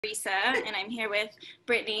Marisa, and I'm here with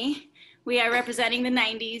Brittany. We are representing the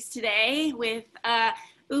 90s today with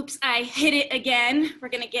Oops, I Hit It Again. We're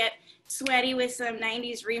gonna get sweaty with some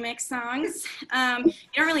 90s remix songs. You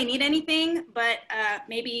don't really need anything, but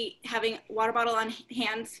maybe having a water bottle on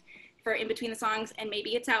hand for in between the songs, and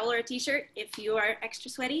maybe a towel or a t-shirt if you are extra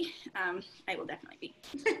sweaty. I will definitely be.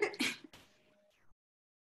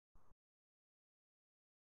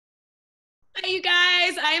 Hi, you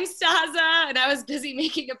guys, I'm Staza, and I was busy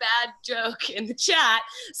making a bad joke in the chat,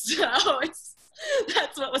 so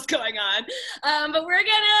that's what was going on. But we're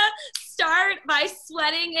gonna start by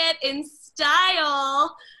sweating it in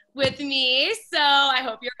style with me, so I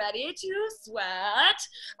hope you're ready to sweat.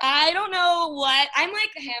 I don't know what, I'm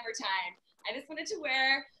like hammer time. I just wanted to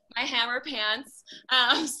wear my hammer pants.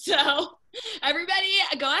 So everybody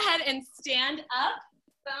go ahead and stand up.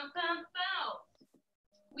 Boom, boom, boom.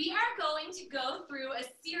 We are going to go through a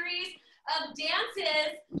series of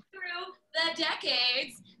dances through the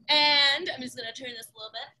decades, and I'm just gonna turn this a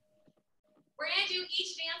little bit. We're gonna do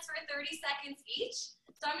each dance for 30 seconds each.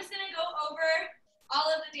 So I'm just gonna go over all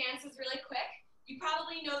of the dances really quick. You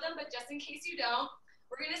probably know them, but just in case you don't,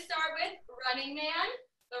 we're gonna start with Running Man.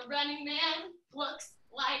 The Running Man looks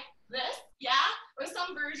like this, yeah? Or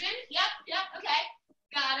some version, yep, okay,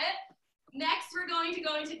 got it. Next, we're going to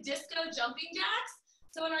go into Disco Jumping Jacks.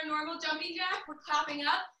 So in our normal jumping jack, we're clapping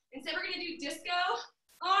up. Instead, we're gonna do disco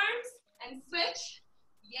arms and switch.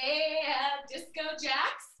 Yeah, disco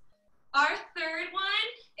jacks. Our third one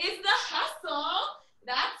is the hustle.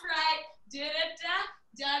 That's right. Da-da-da,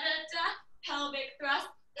 da-da-da, pelvic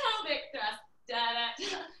thrust, pelvic thrust.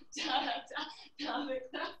 Da-da-da, da-da-da,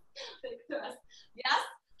 pelvic thrust, pelvic thrust. Yes,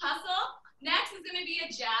 hustle. Next is gonna be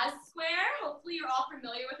a jazz square. Hopefully you're all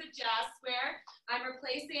familiar with a jazz square. I'm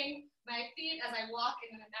replacing my feet as I walk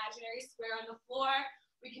in an imaginary square on the floor.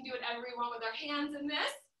 We can do whatever we want with our hands in this.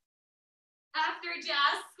 After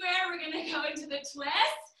jazz square, we're gonna go into the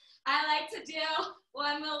twist. I like to do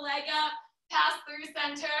one little leg up, pass through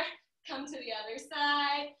center, come to the other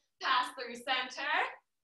side, pass through center.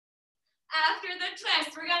 After the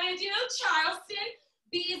twist, we're gonna do Charleston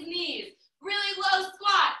bee's knees. Really low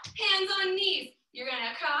squat, hands on knees. You're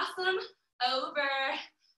gonna cross them over.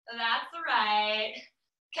 That's right.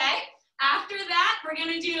 Okay, after that, we're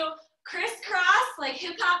gonna do crisscross, like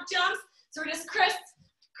hip hop jumps. So we're just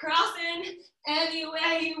crisscrossing any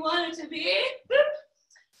way you want it to be. Boop.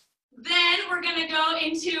 Then we're gonna go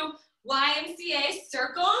into YMCA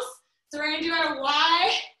circles. So we're gonna do our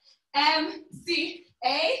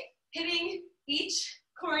YMCA, hitting each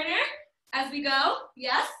corner as we go,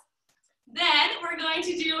 yes. Then we're going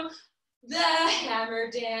to do the hammer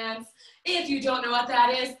dance. If you don't know what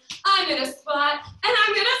that is, I'm gonna spot and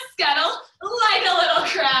I'm gonna scuttle like a little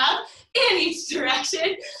crab in each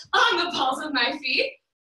direction on the balls of my feet,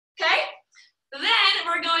 okay? Then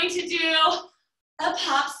we're going to do a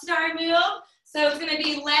pop star move. So it's gonna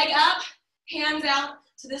be leg up, hands out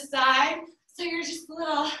to the side. So you're just a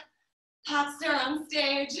little pop star on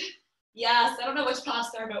stage. Yes, I don't know which pop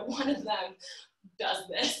star, but one of them does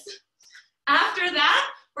this. After that,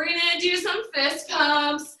 we're gonna do some fist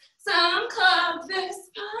pumps, some club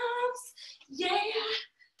fist pumps, yeah.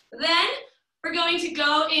 Then we're going to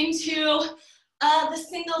go into the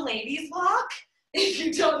single ladies walk. If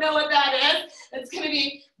you don't know what that is, it's gonna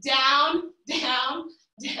be down, down,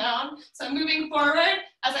 down. So I'm moving forward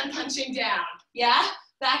as I'm punching down, yeah?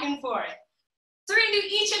 Back and forth. So we're gonna do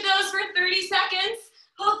each of those for 30 seconds.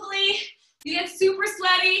 Hopefully you get super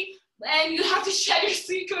sweaty and you have to shed your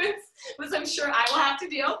sequins, which I'm sure I will have to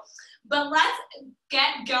do. But let's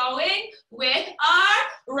get going with our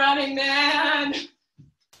Running Man.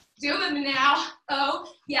 Do them now.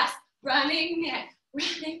 Oh, yes. Running Man.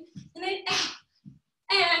 Running and then out.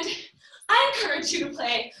 And I encourage you to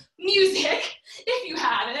play music if you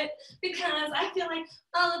have it, because I feel like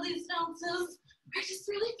all of these dances are just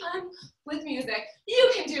really fun with music.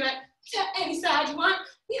 You can do it to any side you want.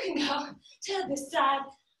 You can go to this side.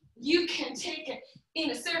 You can take it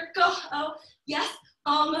in a circle. Oh, yes,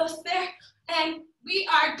 almost there. And we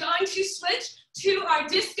are going to switch to our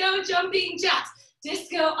disco jumping jacks.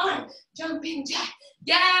 Disco arm jumping jack.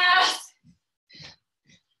 Yes!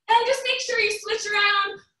 And just make sure you switch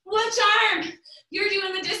around which arm you're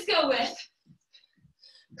doing the disco with.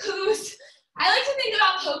 I like to think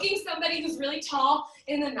about poking somebody who's really tall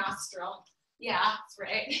in the nostril. Yeah, that's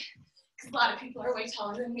right. Because a lot of people are way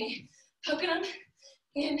taller than me. Poking them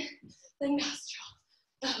in the nostril.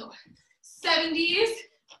 Oh, 70s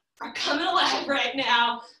are coming alive right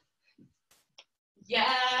now.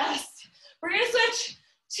 Yes. We're gonna switch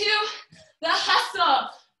to the hustle.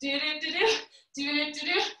 Do-do-do-do,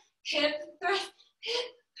 do-do-do-do. Hip thrust, hip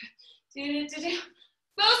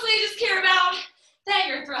Mostly just care about that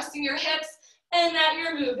you're thrusting your hips and that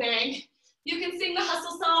you're moving. You can sing the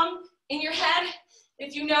hustle song in your head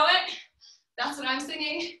if you know it. That's what I'm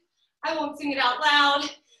singing. I won't sing it out loud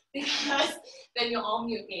because then you'll all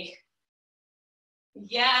mute me.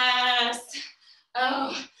 Yes.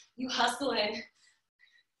 Oh, you hustling.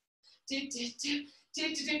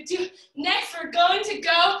 Next, we're going to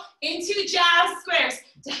go into jazz squares.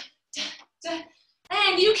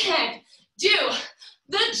 And you can do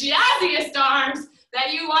the jazziest arms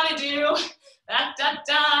that you want to do.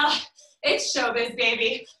 It's showbiz,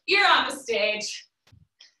 baby. You're on the stage.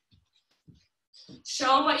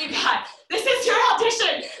 Show them what you got. This is your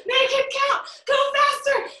audition. Make it count. Go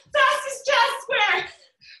faster. Fastest jazz square.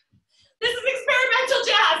 This is experimental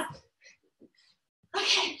jazz.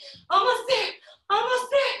 Okay, almost there. Almost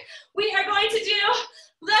there. We are going to do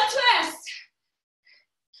the twist.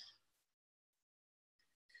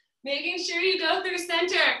 Making sure you go through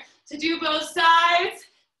center to do both sides.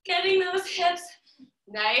 Getting those hips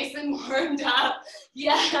nice and warmed up.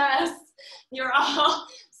 Yes, you're all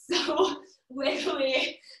so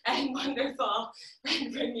wiggly and wonderful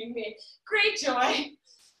and bringing me great joy.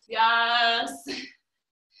 Yes.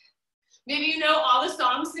 Maybe you know all the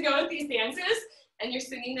songs to go with these dances and you're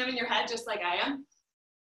singing them in your head just like I am.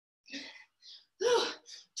 Whew.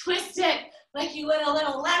 Twist it like you would a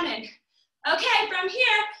little lemon. Okay, from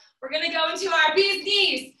here, we're gonna go into our bee's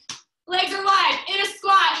knees. Legs are wide, in a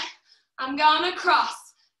squat. I'm going across,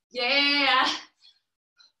 yeah.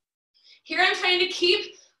 Here I'm trying to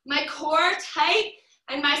keep my core tight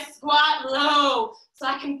and my squat low so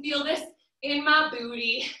I can feel this in my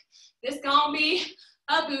booty. This gonna be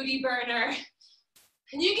a booty burner.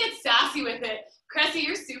 And you get sassy with it. Cressie,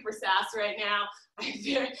 you're super sass right now.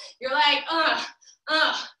 You're like,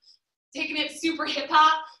 taking it super hip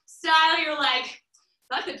hop style. You're like,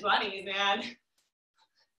 fuck the 20s, man.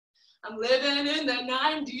 I'm living in the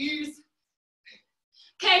 90s.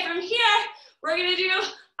 Okay, from here, we're gonna do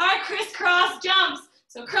our crisscross jumps.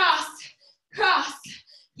 So cross, cross,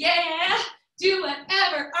 yeah. Do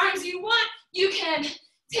whatever arms you want. You can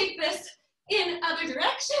take this in other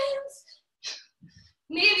directions.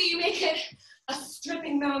 Maybe you make it a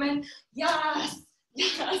stripping moment. Yes,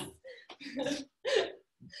 yes.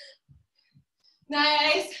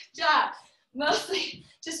 Nice job. Mostly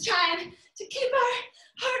just trying to keep our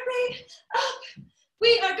heart rate up.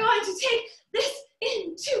 We are going to take this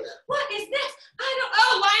into, what is next?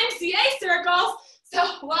 YMCA circles. So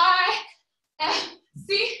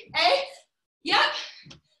YMCA, yep.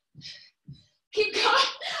 Keep going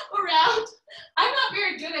around. I'm not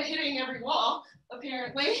very good at hitting every wall,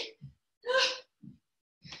 apparently.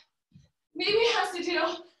 Maybe it has to do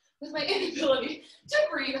with my inability to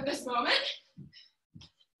breathe at this moment.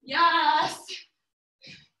 Yes.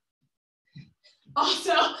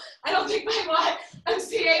 Also, I don't think my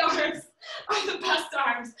YMCA arms are the best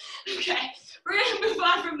arms. Okay, we're gonna move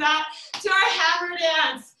on from that to our hammer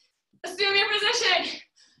dance. Assume your position.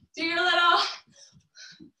 Do your little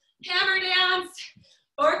hammer dance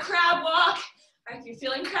or crab walk. Or if you're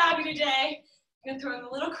feeling crabby today, you're gonna throw in the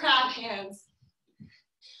little crab hands.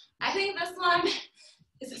 I think this one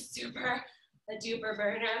is a duper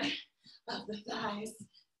burner of the thighs.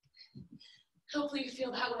 Hopefully you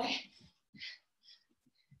feel that way.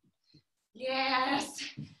 Yes.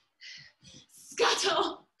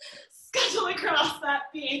 Scuttle across that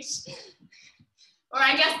beach. Or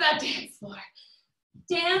I guess that dance floor.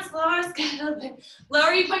 Dance floor, scuttle. The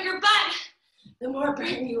lower you put your butt, the more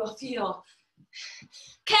burn you will feel.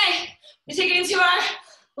 Okay, we take it into our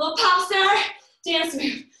little pop star dance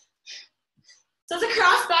move. So it's a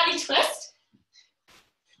cross body twist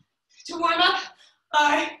to warm up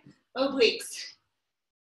our obliques.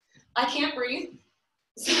 I can't breathe,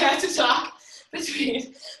 so I have to talk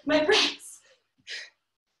between my breaths.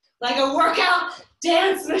 Like a workout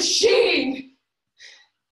dance machine.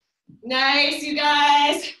 Nice, you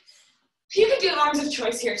guys. You can do arms of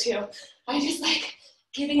choice here too. I just like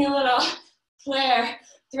giving a little flair,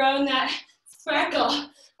 throwing that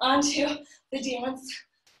sparkle onto the dance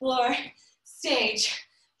floor stage.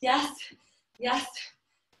 Yes, yes,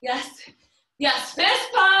 yes, yes.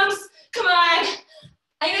 Fist pumps, come on.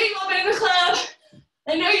 I know you've all been in the club.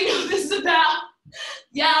 I know you know what this is about.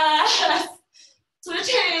 Yes.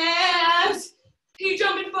 Switch hands. Who you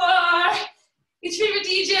jumping for? It's your favorite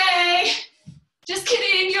DJ. Just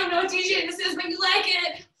kidding, you don't know what DJ this is, but you like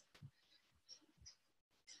it.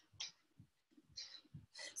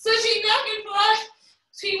 Switching back and forth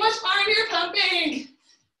between which arm you're pumping.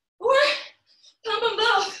 Or pump them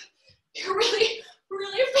both. You're really,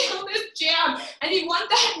 really feeling this jam, and you want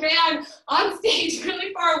that man on stage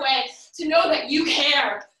really far away know that you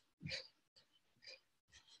care.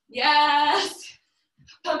 Yes.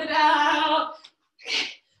 Pump it out. Okay.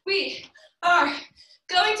 We are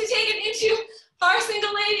going to take it into our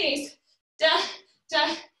single ladies. Da,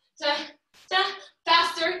 da, da, da.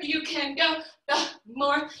 Faster you can go, the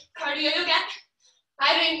more cardio you get.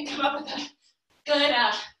 I didn't come up with a good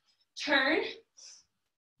turn.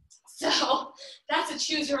 So that's a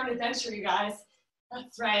choose your own adventure, you guys.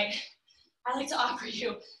 That's right. I like to offer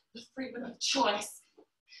you the freedom of choice.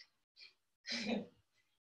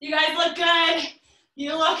 You guys look good.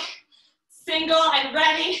 You look single and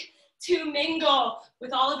ready to mingle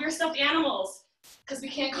with all of your stuffed animals because we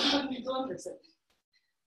can't go out and mingle in person.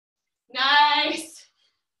 Nice.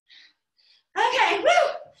 Okay, woo!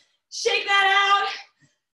 Shake that out.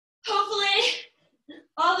 Hopefully,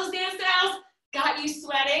 all those dance styles got you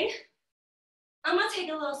sweating. I'm gonna take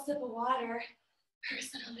a little sip of water,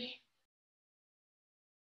 personally.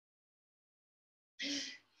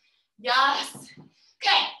 Yes.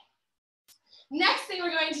 Okay. Next thing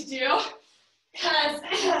we're going to do, because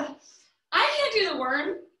I can't do the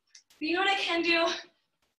worm, but you know what I can do?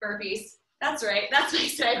 Burpees. That's right, that's my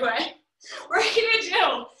segue. We're gonna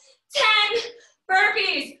do 10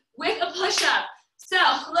 burpees with a push-up. So,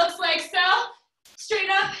 looks like so, straight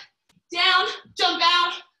up, down, jump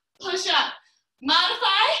out, push up.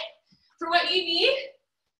 Modify for what you need.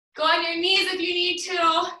 Go on your knees if you need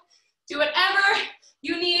to. Do whatever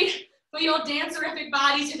you need for your dancerific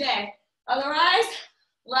body today. Otherwise,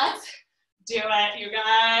 let's do it, you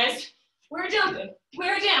guys. We're jumping,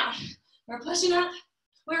 we're down, we're pushing up,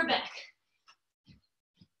 we're back.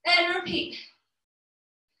 And repeat.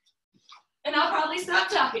 And I'll probably stop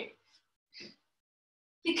talking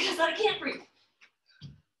because I can't breathe.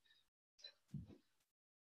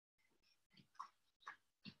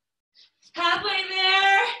 Halfway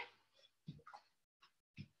there.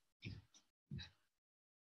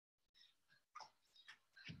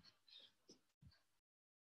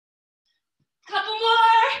 Couple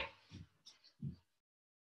more.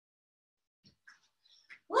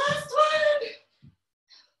 Last one.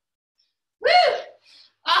 Woo!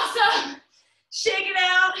 Awesome. Shake it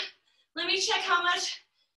out. Let me check how much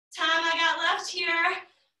time I got left here.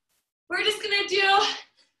 We're just gonna do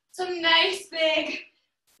some nice big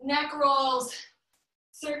neck rolls,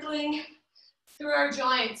 circling through our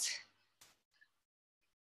joints.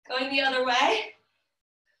 Going the other way.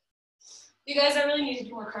 You guys, I really need to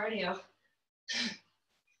do more cardio.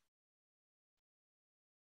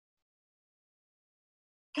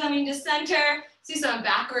 Coming to center, see some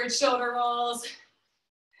backward shoulder rolls.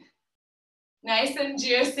 Nice and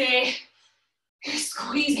juicy. You're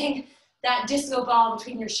squeezing that disco ball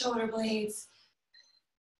between your shoulder blades.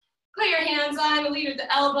 Put your hands on the lead with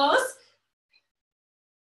the elbows.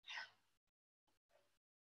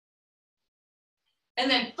 And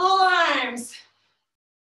then full arms.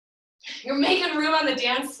 You're making room on the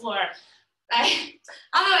dance floor. I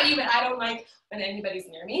don't know about you, but I don't like when anybody's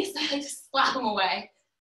near me, so I like to slap them away.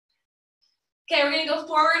 Okay, we're gonna go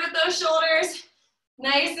forward with those shoulders,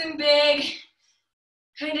 nice and big,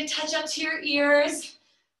 kind of touch up to your ears.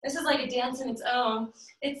 This is like a dance in its own.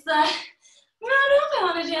 It's the, I don't know if I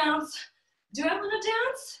wanna dance. Do I wanna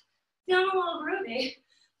dance? Feeling a little groovy,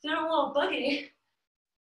 feeling a little boogie.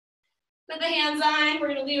 Put the hands on, we're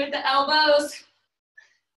gonna lead with the elbows.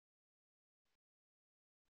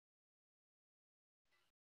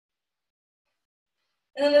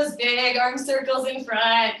 And then those big arm circles in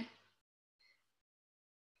front.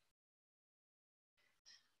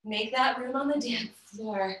 Make that room on the dance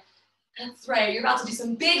floor. That's right, you're about to do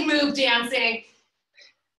some big move dancing.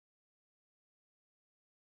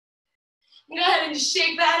 Go ahead and just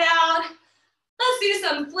shake that out. Let's do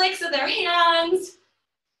some flicks of their hands.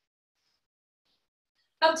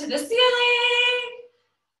 Up to the ceiling.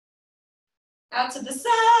 Out to the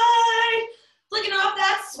side. Flicking off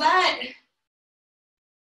that sweat.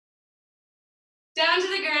 Down to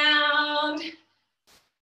the ground.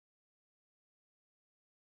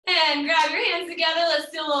 And grab your hands together.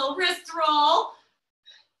 Let's do a little wrist roll.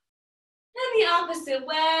 And the opposite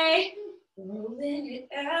way. Rolling it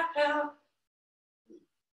out.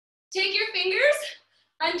 Take your fingers,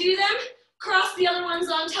 undo them, cross the other ones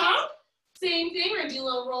on top. Same thing, we're gonna do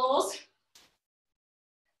little rolls.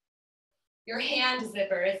 Your hand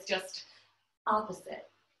zipper is just opposite.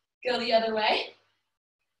 Go the other way.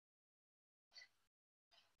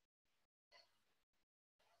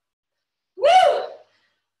 Woo!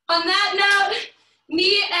 On that note,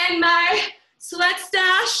 me and my sweat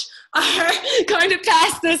stash are going to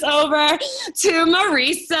pass this over to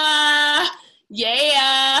Marisa.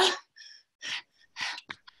 Yeah.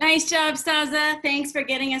 Nice job, Staza. Thanks for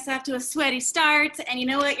getting us off to a sweaty start. And you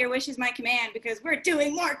know what? Your wish is my command because we're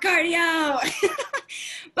doing more cardio.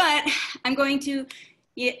 But I'm going to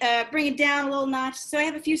bring it down a little notch. So I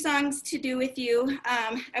have a few songs to do with you.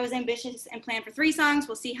 I was ambitious and planned for 3 songs.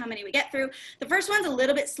 We'll see how many we get through. The first one's a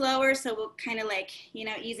little bit slower, so we'll kind of like,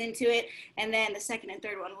 ease into it. And then the second and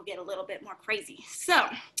third one will get a little bit more crazy. So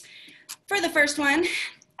for the first one,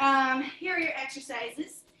 here are your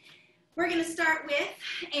exercises. We're going to start with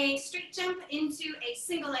a straight jump into a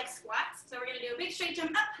single leg squat. So we're going to do a big straight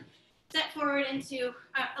jump up, step forward into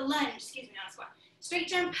a lunge, excuse me, not a squat. Straight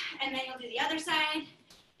jump, and then you'll do the other side,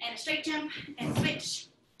 and a straight jump, and switch.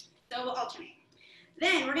 So we'll alternate.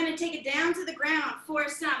 Then we're going to take it down to the ground for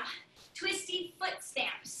some twisty foot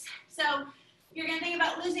stamps. So you're going to think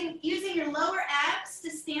about using your lower abs to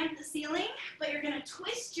stamp the ceiling, but you're going to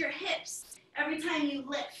twist your hips every time you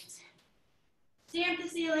lift. Stamp the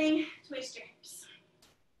ceiling, twist your hips.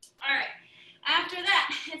 All right, after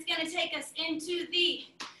that, it's gonna take us into the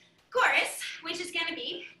chorus, which is gonna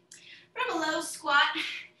be from a low squat.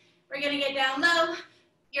 We're gonna get down low.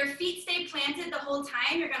 Your feet stay planted the whole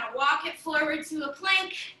time. You're gonna walk it forward to a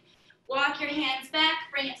plank, walk your hands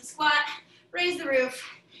back, bring it to squat, raise the roof,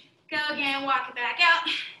 go again, walk it back out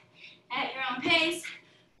at your own pace.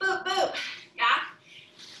 Boop, boop, yeah?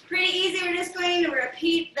 Pretty easy. We're just going to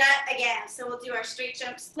repeat that again. So we'll do our straight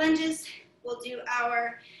jumps, lunges. We'll do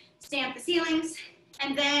our stamp the ceilings.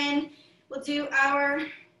 And then we'll do our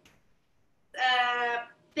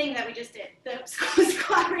thing that we just did, the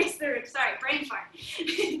squat raise the roof. Sorry, brain fart.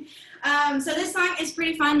 So this song is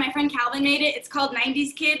pretty fun. My friend Calvin made it. It's called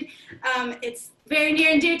 90s Kid. It's very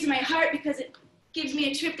near and dear to my heart because it gives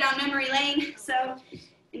me a trip down memory lane. So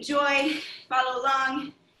enjoy, follow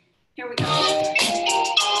along. Here we go.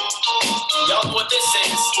 Y'all know what this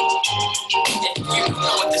is. If you don't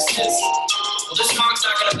know what this is, well, this song's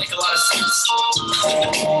not gonna make a lot of sense.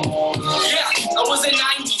 Yeah, I was a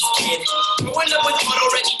 90s kid, growing up with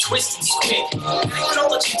auto-ready twist and squid. Back when all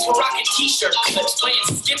the chicks were rocking t-shirt clips, playing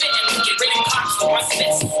skip it and making ribbon pops with my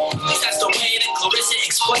fists. At least that's the way that Clarissa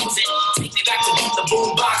explains it. Take me back to the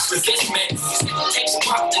boom box with this mix. Take some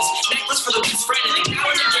pop this necklace for the best friend, and now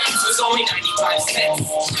and again it was only 95 cents.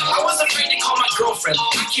 I was afraid to call my girlfriend.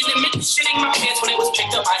 I can admit to shitting my pants when it was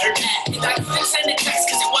picked up by her dad. And I couldn't send a text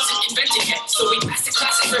because it wasn't invented yet. So we passed a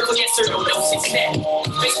classic circle, yes or no notes instead.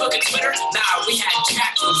 Facebook and Twitter, nah, we had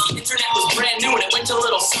chat rooms. The internet was brand new and it went a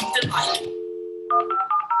little something like.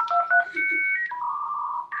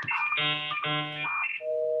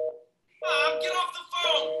 Mom, get off the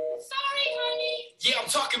phone! Sorry, honey. Yeah, I'm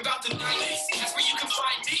talking about the 90s. That's where you can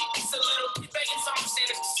find me. It's a little begging some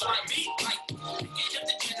standards to slime me. Like, end of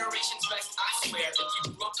the generation's best, I swear. If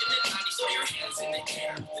you grew up in the 90s, throw your hands in the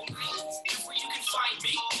air. The 90s, that's where you can find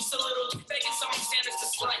me. It's a little begging some standards to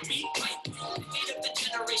slime me. Like, end of the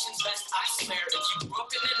generation's best, I swear. If you grew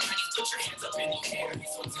up in the 90s, put your hands up in the air.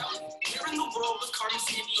 So tell me, where in the world was Carmen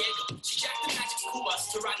Sandiego? She jacked the Magic School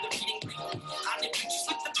Bus to ride the reading ring. I did pictures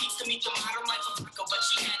with the beats to meet the modern life of Taco, but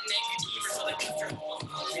she had an angry beaver, so they left her home.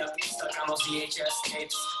 Yep, stuck on those VHS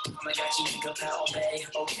tapes. Oh my god, you can go all day,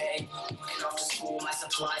 okay. Walking off to school, my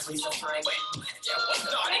supplies, Lisa Frank. Wait, yeah, what?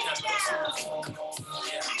 No, I didn't have those.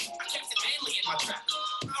 Yeah, I kept it manly in my trap.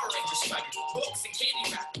 Power Rangers swagger, books and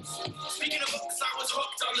candy wrappers. Speaking of books, I was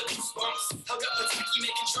hooked on the Goosebumps. Hug up with Tacky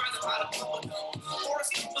making tries to find a bubble gum.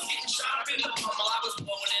 Forrest Gump was getting shot up in the bum while I was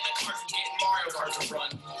blowing in the cars and getting Mario Kart to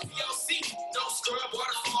run. VLC, no scrub,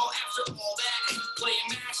 waterfall, after all that. Playing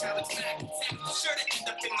MASH, how it's back. Sure to end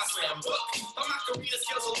up in my slam book. My Macarena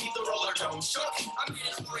skills will leave the roller dome shook. I made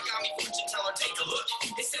an origami fortune teller, take a look.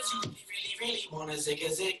 It says you really, really, really wanna zig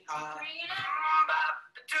a zig. I'm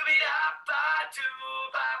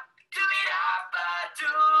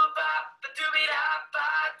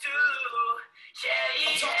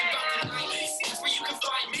talking about the 90s. That's where you can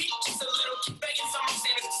find me. Just a little kid begging some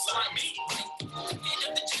standards to slime me. Like, end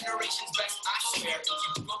of the generation's best, I swear. If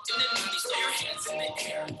you grew up in the 90s, throw your hands in the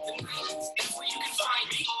air. The 90s, that's where you can find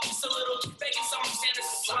me. Just a little kid begging some standards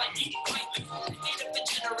to slime me. Like, end of the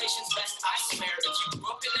generation's best, I swear. If you grew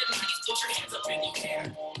up in the 90s, put your hands up in the air.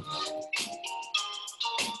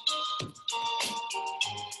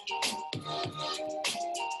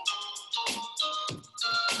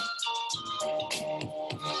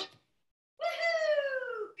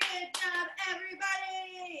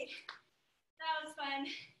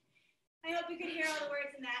 I hope you could hear all the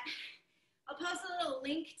words in that. I'll post a little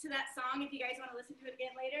link to that song if you guys want to listen to it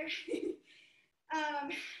again later.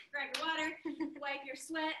 Grab your water, wipe your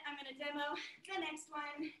sweat. I'm going to demo the next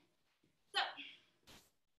one. So,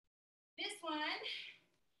 this one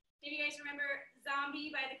Do you guys remember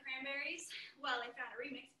Zombie by the Cranberries? Well, I found a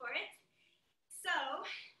remix for it. So,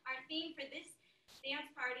 our theme for this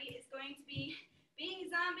dance party is going to be being a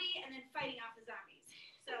zombie and then fighting off the zombies.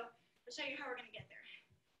 So, I'll show you how we're going to get there.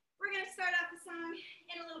 We're going to start off the song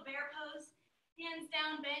in a little bear pose. Hands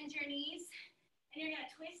down, bend your knees, and you're going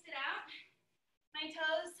to twist it out. My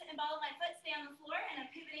toes and ball of my foot stay on the floor, and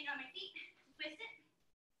I'm pivoting on my feet to twist it.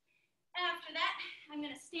 After that, I'm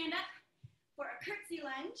going to stand up for a curtsy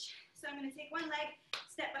lunge. So I'm going to take one leg,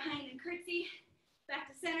 step behind and curtsy,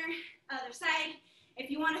 back to center, other side.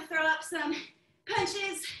 If you want to throw up some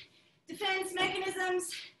punches, defense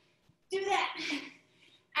mechanisms, do that.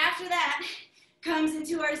 After that comes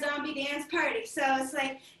into our zombie dance party. So it's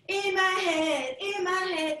like, in my head, you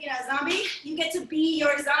know, zombie, you get to be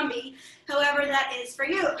your zombie, however that is for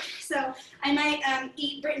you. So I might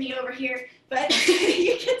eat Brittany over here, but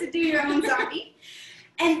you get to do your own zombie.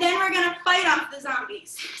 And then we're gonna fight off the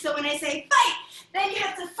zombies. So when I say fight, then you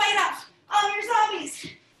have to fight off all your zombies.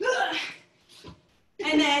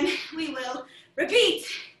 And then we will repeat.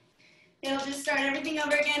 It'll just start everything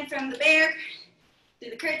over again from the bear,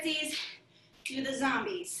 do the curtsies, do the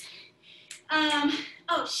zombies.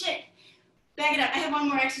 Oh shit, back it up. I have one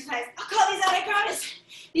more exercise. I'll call these out, I promise.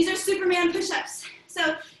 These are Superman push-ups.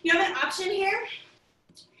 So you have an option here.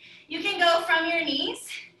 You can go from your knees,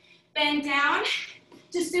 bend down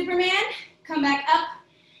to Superman, come back up,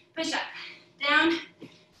 push up, down,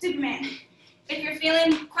 Superman. If you're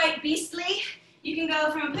feeling quite beastly, you can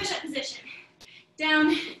go from a push-up position.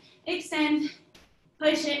 Down, extend,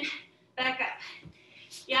 push it, back up.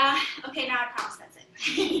 Yeah? Okay, now I promise that's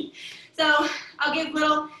it. So I'll give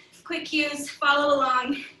little quick cues, follow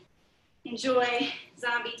along, enjoy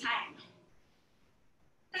zombie time.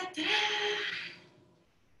 Ta-da!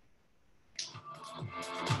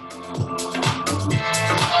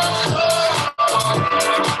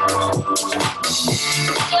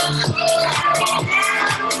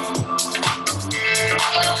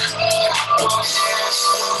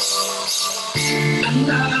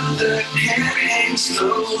 Another hand hangs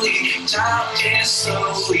slowly, time is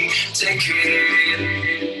slowly taken.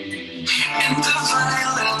 And the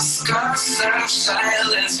violence, scars of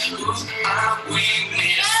silence, who are we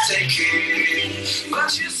mistaken?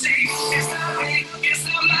 But you see, it's not me, it's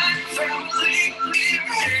not my family,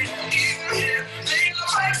 here, they are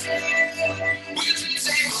fighting. We're the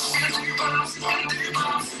same, and they bombs, and they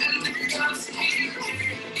bombs, and they guns, here,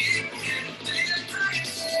 they are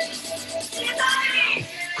crying.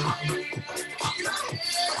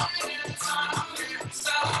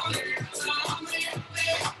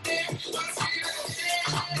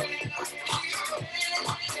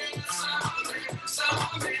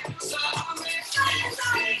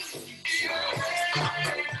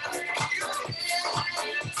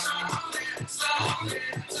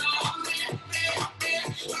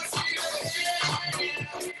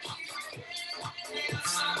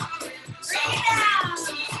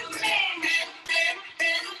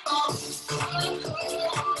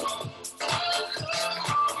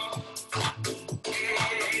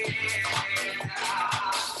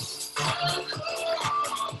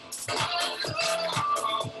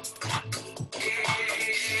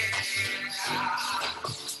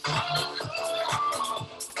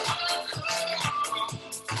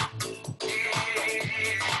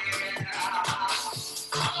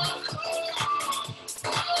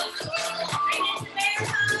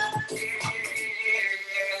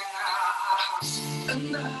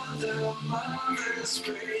 Another mother's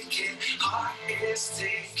breaking, heart is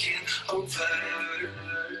taking over.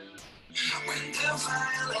 When the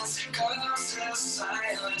violence causes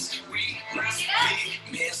silence, we must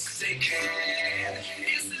be mistaken.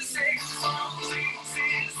 It's the same only,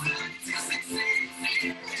 it's the same.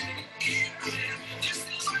 This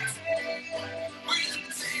is my thing. We're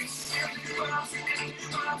the same.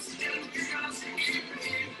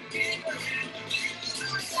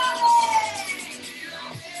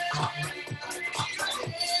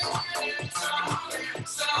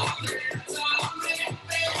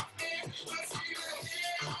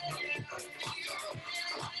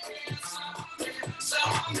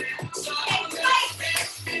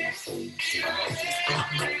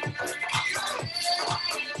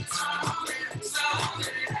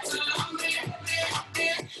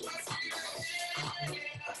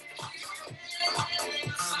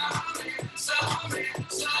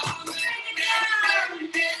 Zombie.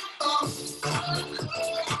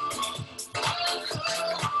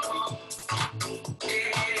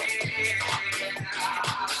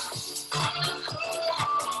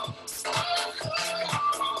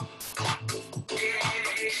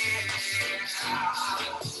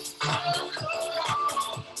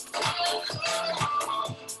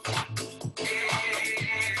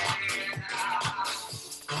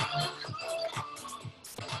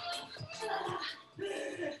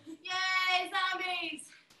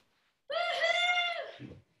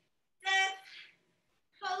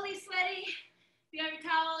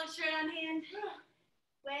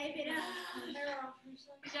 it up.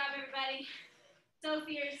 Good job, everybody. So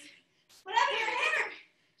fierce. What happened to her hair?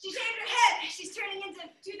 She shaved her head. She's turning into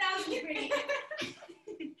 2000 Brittany.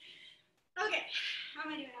 Okay. How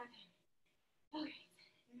am I doing? Okay.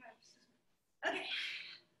 Okay.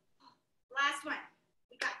 Last one.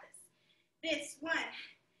 We got this. This one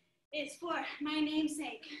is for my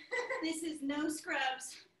namesake. This is No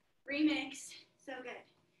Scrubs remix. So good.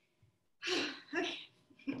 Okay.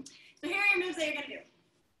 So here are your moves that you're going to do.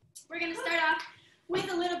 We're going to start off with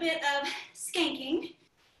a little bit of skanking.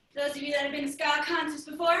 Those of you that have been to ska concerts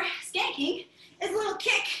before, skanking is a little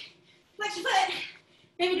kick. Flex your foot.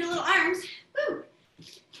 Maybe do little arms. Woo.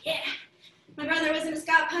 Yeah. My brother was in a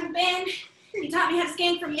ska punk band. He taught me how to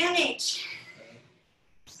skank from a young age.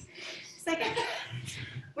 Second,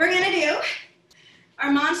 we're going to do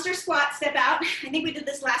our monster squat step out. I think we did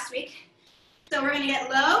this last week. So we're going to get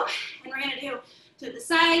low, and we're going to do to the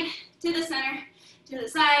side, to the center, to the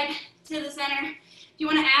side, to the center. If you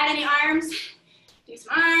want to add any arms, do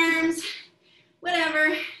some arms,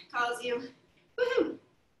 whatever calls you. Woohoo!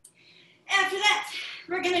 After that,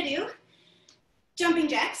 we're going to do jumping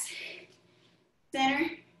jacks.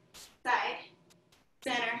 Center, side,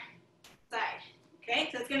 center, side. Okay,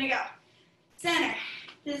 so it's going to go center,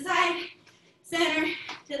 to the side, center,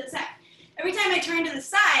 to the side. Every time I turn to the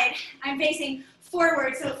side, I'm facing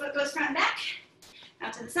forward, so foot goes front and back,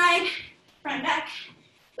 out to the side, front and back.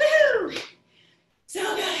 Woohoo!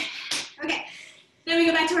 So good. Okay, then we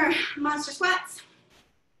go back to our monster squats.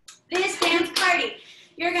 This dance party,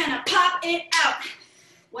 you're gonna pop it out.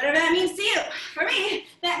 Whatever that means to you. For me,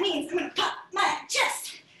 that means I'm gonna pop my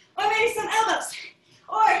chest, or maybe some elbows,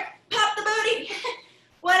 or pop the booty.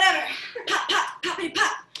 Whatever. Pop, pop, poppity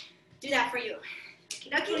pop. Do that for you.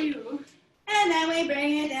 Okie dokie. And then we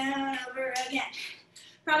bring it down over again.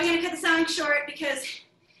 Probably gonna cut the song short because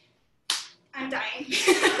I'm dying.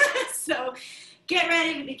 So get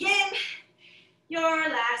ready to begin your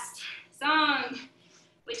last song,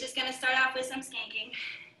 which is gonna start off with some skanking.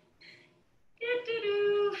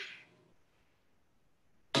 Doo-doo-doo.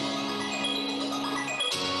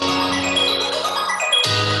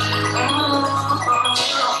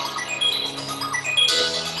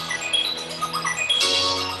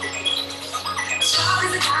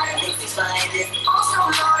 Also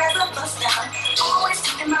known as a bust down. Always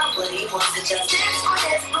talking about what he wants to just dance on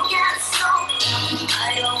his boogie. So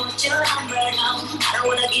I don't want your number now. I don't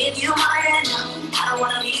wanna give you mine now. I don't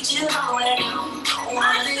wanna meet you nowhere now. Don't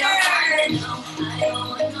wanna be your friend now. I don't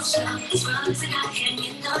want no strong. As long as I can't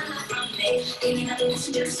get no love from me. Thinking of the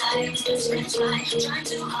messenger side of this friend's right. Trying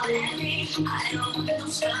to hold at me. I don't want no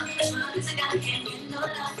strong. As long as I can't get no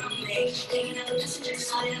love from me. Thinking of the messenger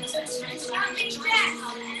side of this friend's right. Trying to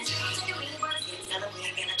hold at me. Got a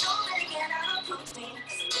wig and I don't let it get out of proof me.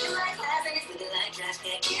 Cause I'm like glass and it's really like trash.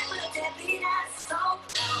 Can't put a deadbeat ass so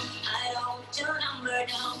down. I don't want your number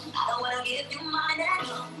down. I don't wanna give you mine at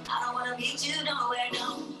all. I don't wanna meet you nowhere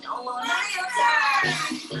down. Don't want none of your time.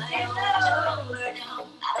 I don't want your number down.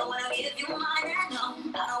 I don't wanna give you mine at all.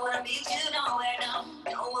 I don't wanna meet you nowhere down.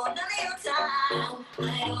 Don't want none of your time.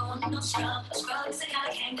 I don't want no scrub. Scrub is a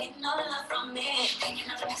guy can't get no love from me.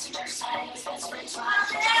 Thinking of the messenger side of his best friend's right.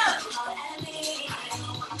 Call at me. I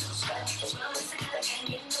don't want no scrub. Scrub is a guy can't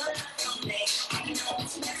get no love from me. Thinking of the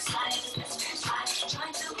messenger side of his best friend's right.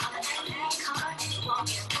 Trying to holler at that car. You want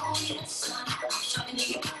me? Oh yes, son. I'm talking to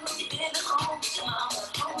you. You did the home with your mama.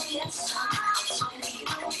 Oh yes, son. I'm talking to you.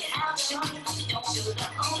 Get out, show me. Don't do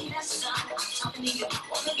that. Oh yes, son. I'm talking to you.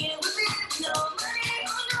 Wanna get with me? No money.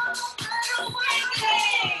 Oh no. I don't want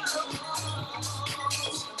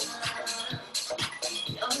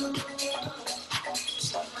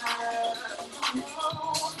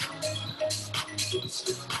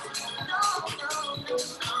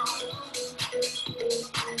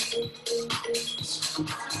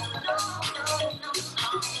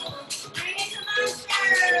bring it to monster!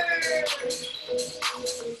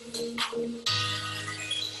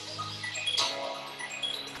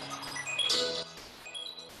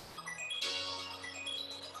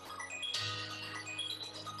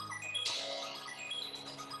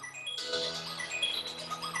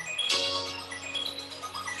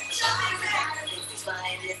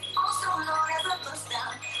 Also known as a bust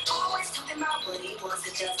down. Always talking about what he wants to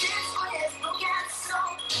just dance on his boogie. So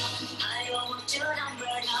I don't want your number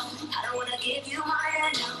now. I don't wanna give you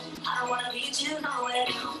mine now. I don't wanna meet you nowhere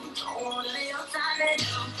now. Don't wanna be your time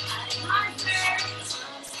now. I'm my friend.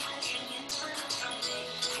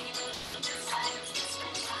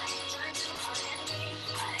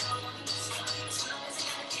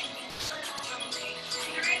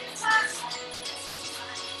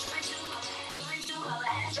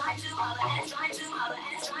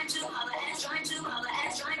 Trying to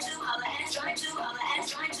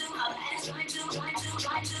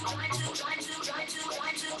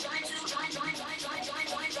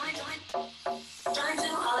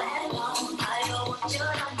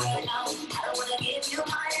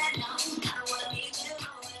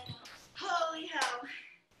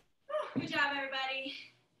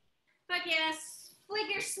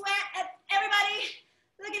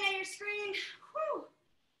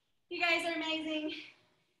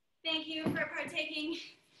you for partaking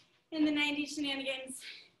in the 90s shenanigans.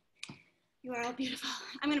 You are all beautiful.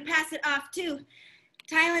 I'm going to pass it off to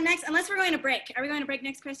Tylyn next, unless we're going to break. Are we going to break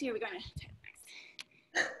next, Cressie, or are we going to Tylyn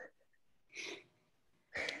next?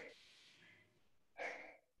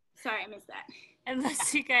 Sorry, I missed that.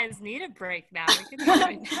 Unless you guys need a break now. We can do it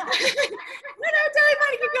right now. No, totally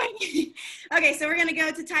fine. Keep going. Okay, so we're going to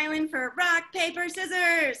go to Tylyn for rock, paper,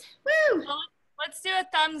 scissors. Woo! Well, let's do a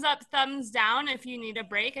thumbs up, thumbs down if you need a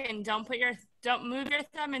break, and don't move your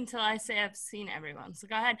thumb until I say I've seen everyone. So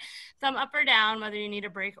go ahead, thumb up or down, whether you need a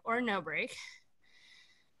break or no break.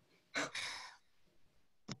 I'm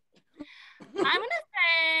gonna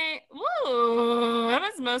say, woo, that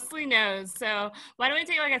was mostly no's. So why don't we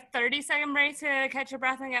take like a 30-second break to catch your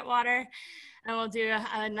breath and get water, and we'll do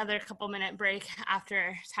another couple minute break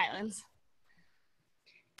after Tylyn's.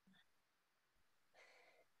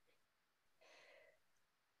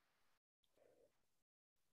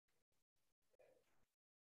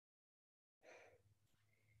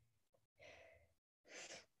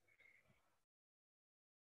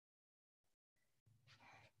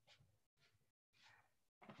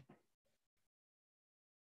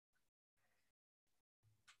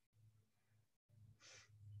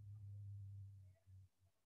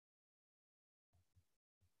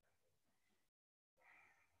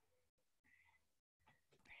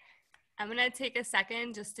 I'm going to take a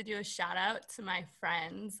second just to do a shout out to my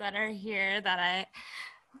friends that are here that I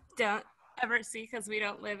don't ever see because we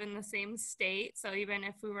don't live in the same state. So even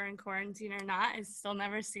if we were in quarantine or not, I still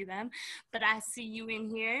never see them. But I see you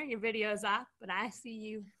in here. Your video's off, but I see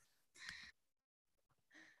you.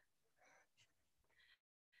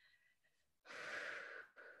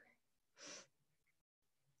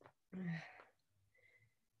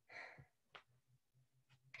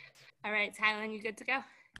 All right, Tylyn, you good to go?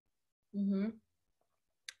 I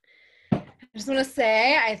just want to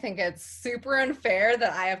say, I think it's super unfair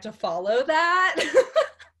that I have to follow that.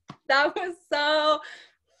 That was so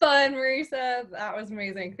fun, Marisa. That was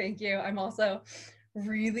amazing. Thank you. I'm also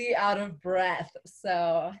really out of breath,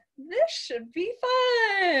 so this should be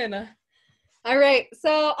fun. All right,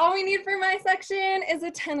 so all we need for my section is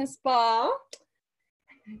a tennis ball.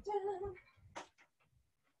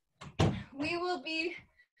 We will be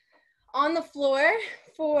on the floor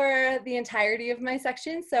for the entirety of my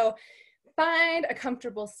section, so find a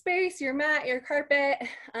comfortable space, your mat, your carpet.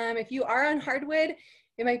 If you are on hardwood,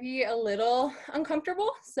 it might be a little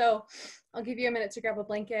uncomfortable, so I'll give you a minute to grab a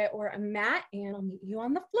blanket or a mat, and I'll meet you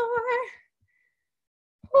on the floor.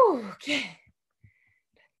 Whew, okay,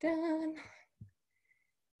 done.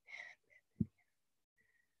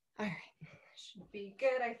 All right, should be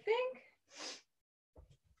good, I think.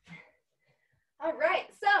 All right,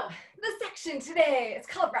 so the section today is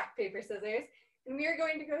called rock, paper, scissors, and we are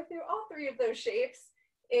going to go through all three of those shapes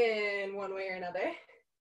in one way or another.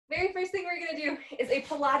 Very first thing we're going to do is a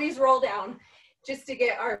Pilates roll down, just to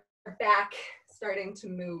get our back starting to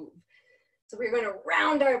move. So we're going to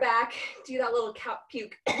round our back, do that little cow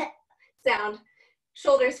puke sound,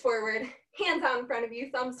 shoulders forward, hands out in front of you,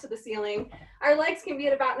 thumbs to the ceiling. Our legs can be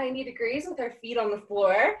at about 90 degrees with our feet on the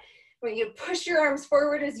floor. When you push your arms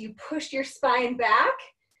forward as you push your spine back,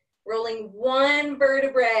 rolling one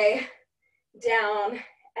vertebrae down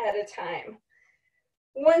at a time.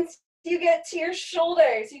 Once you get to your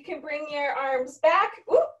shoulders, you can bring your arms back.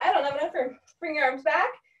 Ooh, I don't have enough room. Bring your arms back.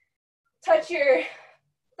 Touch your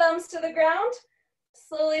thumbs to the ground.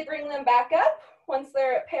 Slowly bring them back up. Once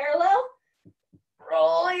they're at parallel,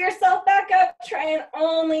 roll yourself back up. Try and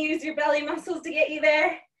only use your belly muscles to get you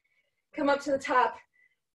there. Come up to the top.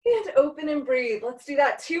 And open and breathe. Let's do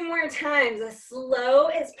that 2 more times, as slow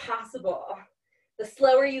as possible. The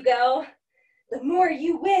slower you go, the more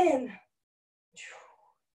you win.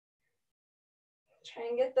 Try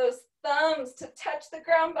and get those thumbs to touch the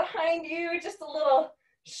ground behind you. Just a little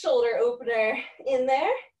shoulder opener in there.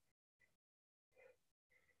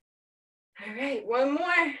 All right, one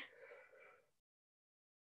more.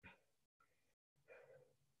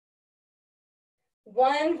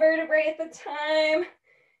 One vertebrae at the time.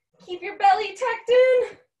 Keep your belly tucked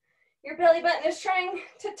in. Your belly button is trying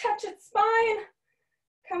to touch its spine.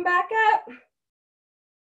 Come back up.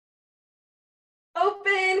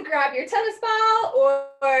 Open, grab your tennis ball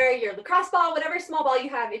or your lacrosse ball, whatever small ball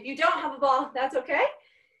you have. If you don't have a ball, that's okay.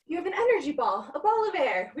 You have an energy ball, a ball of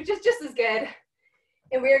air, which is just as good.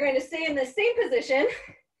 And we are going to stay in the same position,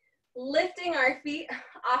 lifting our feet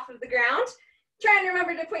off of the ground. Try and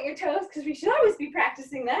remember to point your toes because we should always be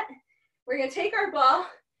practicing that. We're going to take our ball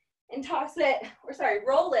and toss it,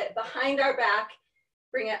 roll it behind our back,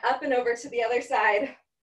 bring it up and over to the other side,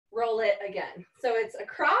 roll it again. So it's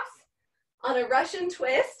across on a Russian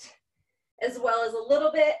twist, as well as a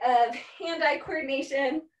little bit of hand-eye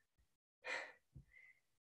coordination.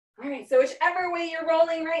 All right, so whichever way you're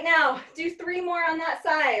rolling right now, do 3 more on that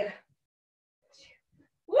side.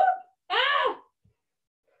 Whoop, ah!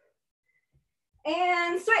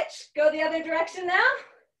 And switch, go the other direction now.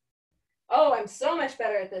 Oh, I'm so much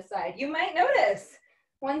better at this side. You might notice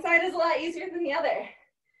one side is a lot easier than the other.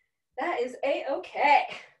 That is a-okay.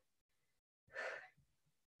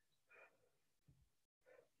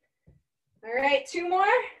 All right, 2 more.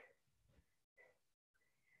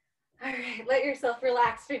 All right, let yourself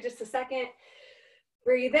relax for just a second.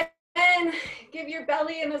 Breathe in, give your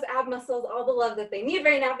belly and those ab muscles all the love that they need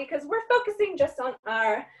right now because we're focusing just on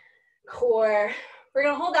our core. We're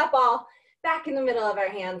gonna hold that ball back in the middle of our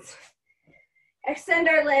hands. Extend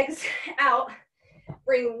our legs out.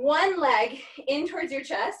 Bring one leg in towards your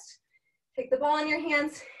chest. Take the ball in your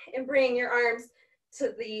hands and bring your arms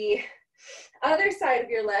to the other side of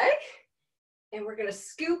your leg. And we're gonna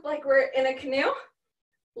scoop like we're in a canoe.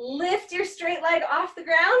 Lift your straight leg off the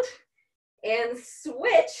ground and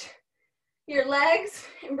switch your legs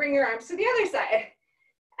and bring your arms to the other side.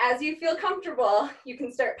 As you feel comfortable, you can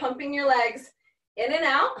start pumping your legs in and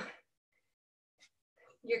out.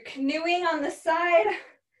 You're canoeing on the side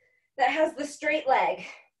that has the straight leg.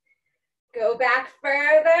 Go back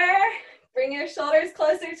further, bring your shoulders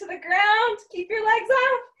closer to the ground, keep your legs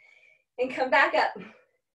up, and come back up.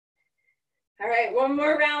 All right, one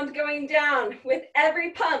more round going down. With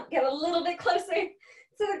every pump, get a little bit closer to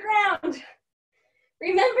the ground.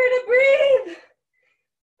 Remember to breathe.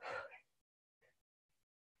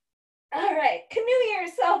 All right, canoe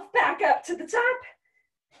yourself back up to the top.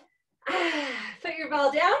 Put your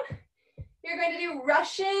ball down. You're going to do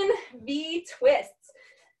Russian V twists.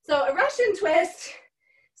 So a Russian twist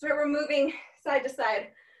is where we're moving side to side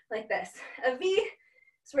like this. A V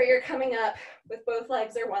is where you're coming up with both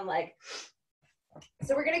legs or one leg.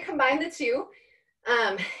 So we're going to combine the two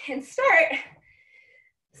and start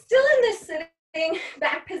still in this sitting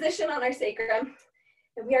back position on our sacrum.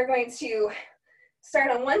 And we are going to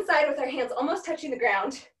start on one side with our hands almost touching the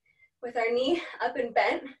ground with our knee up and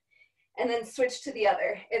bent, and then switch to the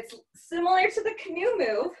other. It's similar to the canoe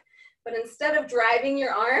move, but instead of driving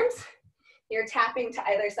your arms, you're tapping to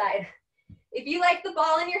either side. If you like the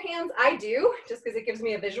ball in your hands, I do, just because it gives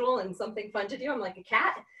me a visual and something fun to do, I'm like a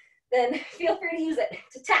cat, then feel free to use it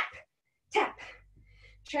to tap, tap.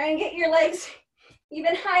 Try and get your legs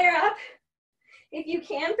even higher up if you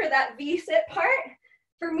can for that V-sit part.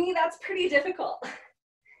 For me, that's pretty difficult.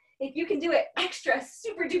 If you can do it, extra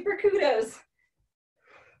super duper kudos.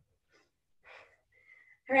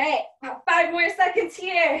 All right, about 5 more seconds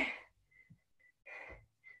here.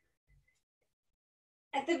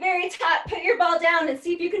 At the very top, put your ball down and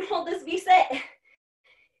see if you can hold this V-sit.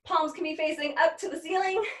 Palms can be facing up to the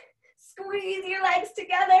ceiling. Squeeze your legs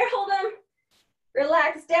together, hold them.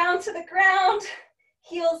 Relax down to the ground.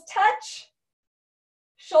 Heels touch.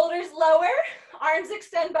 Shoulders lower, arms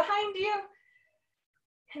extend behind you.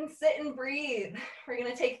 And sit and breathe. We're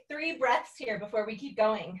gonna take 3 breaths here before we keep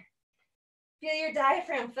going. Feel your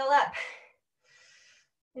diaphragm fill up.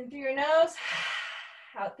 In through your nose,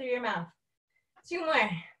 out through your mouth. 2 more.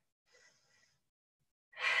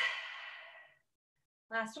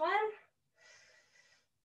 Last one.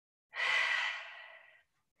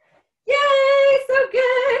 Yay, so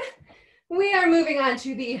good. We are moving on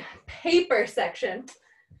to the paper section.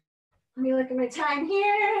 Let me look at my time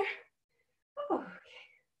here. Oh, okay.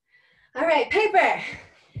 All right, paper.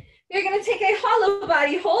 You're gonna take a hollow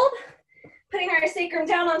body hold, putting our sacrum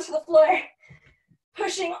down onto the floor,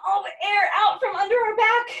 pushing all the air out from under our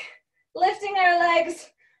back, lifting our legs,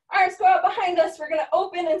 arms go out behind us. We're gonna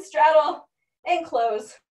open and straddle and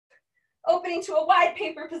close. Opening to a wide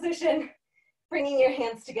paper position, bringing your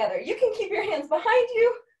hands together. You can keep your hands behind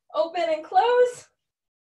you, open and close,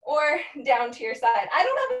 or down to your side. I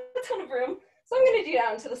don't have a ton of room, so I'm gonna do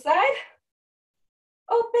down to the side.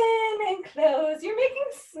 Open and close. You're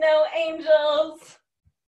making snow angels.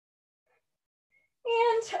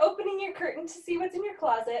 And opening your curtain to see what's in your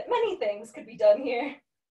closet. Many things could be done here.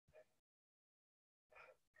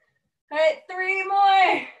 All right, 3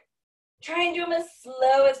 more. Try and do them as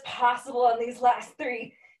slow as possible on these last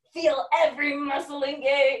 3. Feel every muscle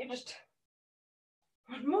engaged.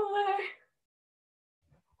 1 more.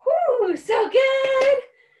 Whoo, so good.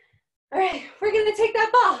 All right, we're gonna take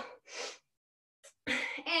that ball.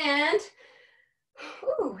 And,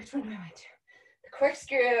 ooh, which one do I want to? The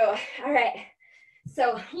corkscrew. All right,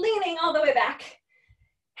 so leaning all the way back.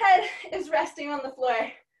 Head is resting on the floor.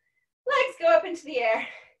 Legs go up into the air.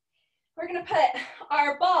 We're gonna put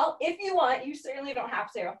our ball, if you want, you certainly don't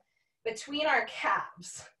have to, between our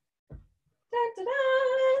calves.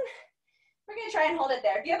 try and hold it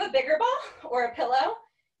there. If you have a bigger ball or a pillow,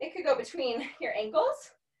 it could go between your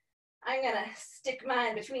ankles. I'm gonna stick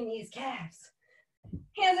mine between these calves.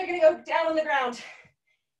 Hands are gonna go down on the ground.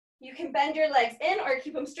 You can bend your legs in or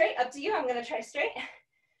keep them straight, up to you. I'm gonna try straight.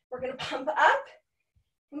 We're gonna pump up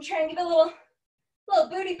and try and give a little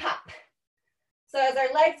booty pop. So as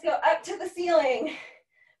our legs go up to the ceiling,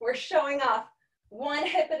 we're showing off one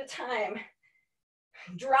hip at a time,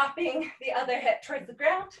 dropping the other hip towards the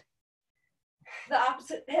ground. The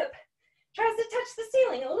opposite hip tries to touch the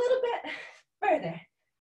ceiling a little bit further.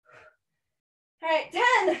 All right,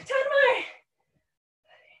 10 more.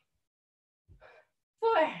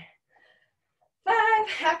 4, 5,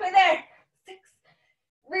 halfway there. 6,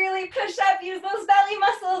 really push up, use those belly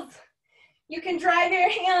muscles. You can drive your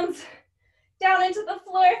hands down into the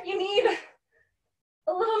floor if you need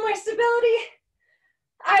a little more stability.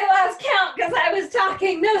 I lost count because I was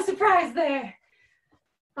talking, no surprise there.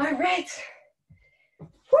 All right.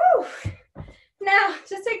 Woo. Now,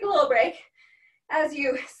 just take a little break as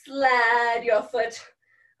you slide your foot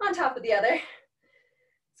on top of the other.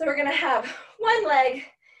 So we're gonna have one leg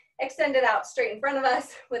extended out straight in front of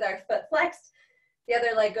us with our foot flexed. The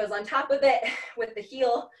other leg goes on top of it with the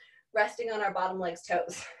heel resting on our bottom leg's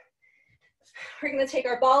toes. We're gonna take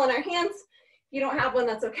our ball in our hands. If you don't have one,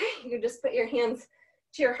 that's okay. You can just put your hands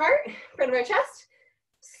to your heart, in front of our chest.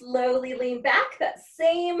 Slowly lean back, that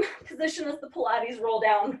same position as the Pilates roll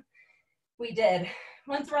down we did.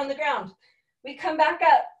 Once we're on the ground, we come back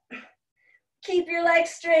up. Keep your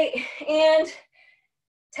legs straight and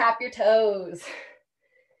tap your toes.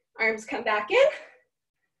 Arms come back in.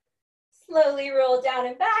 Slowly roll down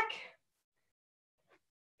and back.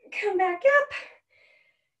 Come back up.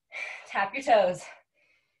 Tap your toes.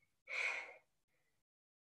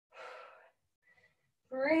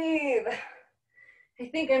 Breathe. I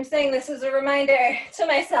think I'm saying this as a reminder to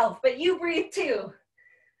myself, but you breathe too.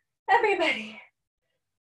 Everybody.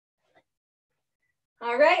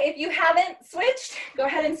 All right, if you haven't switched, go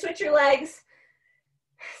ahead and switch your legs.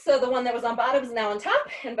 So the one that was on bottom is now on top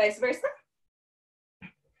and vice versa.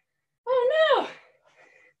 Oh no,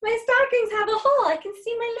 my stockings have a hole. I can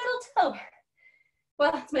see my little toe.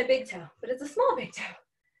 Well, it's my big toe, but it's a small big toe.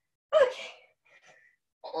 Okay.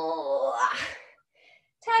 Oh,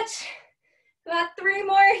 touch. Got 3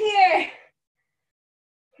 more here.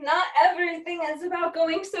 Not everything is about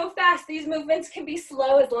going so fast. These movements can be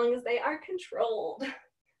slow as long as they are controlled.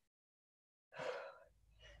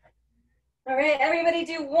 All right, everybody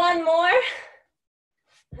do one more.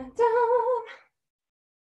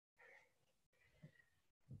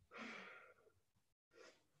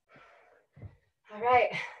 All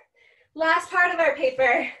right, last part of our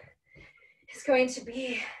paper is going to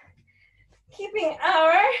be keeping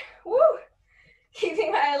our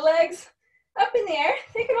legs up in the air.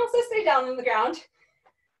 They can also stay down on the ground.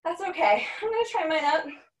 That's okay. I'm gonna try mine out.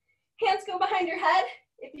 Hands go behind your head.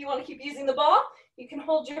 If you want to keep using the ball, you can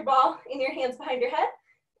hold your ball in your hands behind your head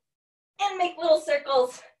and make little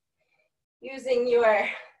circles using your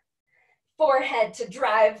forehead to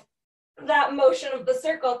drive that motion of the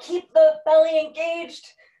circle. Keep the belly engaged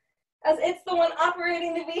as it's the one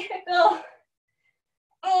operating the vehicle.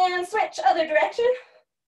 And switch other direction.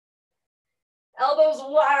 Elbows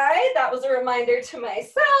wide. That was a reminder to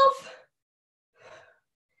myself.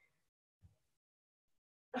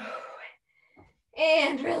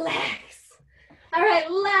 And relax. All right,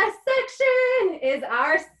 last section is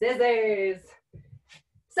our scissors.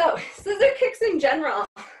 So, scissor kicks in general.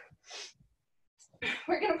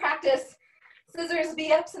 We're gonna practice scissors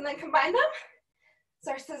V-ups and then combine them.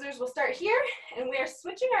 So our scissors will start here, and we are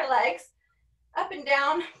switching our legs up and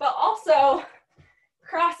down, but also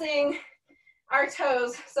crossing our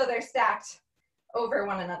toes so they're stacked over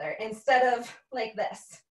one another instead of like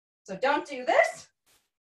this. So don't do this,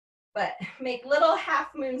 but make little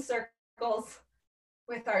half moon circles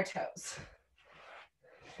with our toes.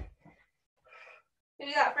 We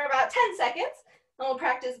do that for about 10 seconds, and we'll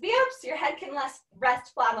practice V-ups. Your head can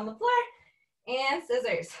rest flat on the floor, and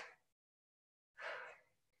scissors.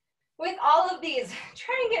 With all of these,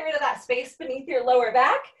 try and get rid of that space beneath your lower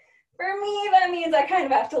back. For me, that means I kind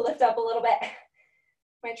of have to lift up a little bit.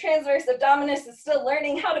 My transverse abdominis is still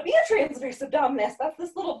learning how to be a transverse abdominis. That's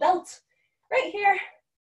this little belt right here.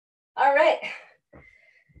 All right.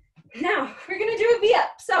 Now, we're gonna do a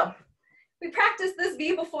V-up. So, we practiced this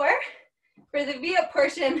V before. For the V-up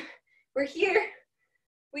portion, we're here.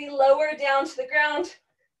 We lower down to the ground,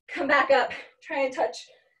 come back up. Try and touch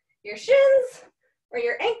your shins, or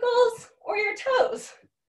your ankles, or your toes.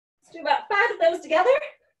 Let's do about 5 of those together.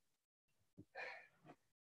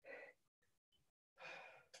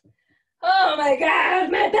 Oh my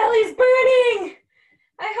God, my belly's burning.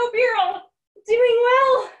 I hope you're all doing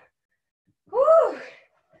well. Whew.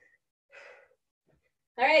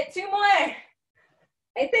 All right, 2 more,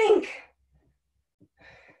 I think.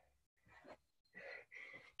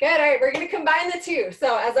 Good, all right, we're gonna combine the two.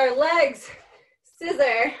 So as our legs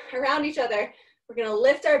scissor around each other, we're gonna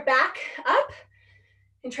lift our back up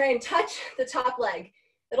and try and touch the top leg.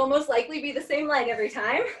 It'll most likely be the same leg every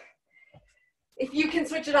time. If you can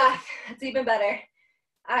switch it off, that's even better.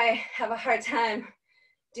 I have a hard time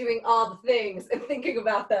doing all the things and thinking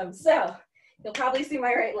about them. So you'll probably see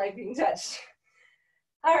my right leg being touched.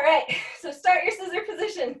 All right, so start your scissor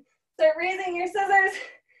position. Start raising your scissors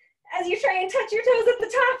as you try and touch your toes at the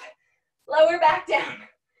top. Lower back down.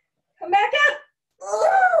 Come back up.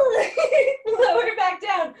 Lower back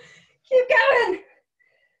down. Keep going.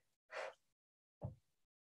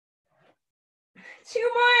 2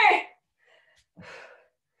 more.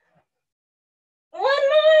 1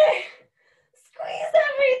 more. Squeeze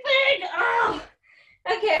everything. Oh,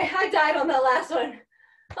 okay, I died on that last one.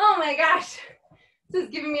 Oh my gosh. This is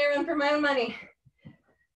giving me a run for my own money.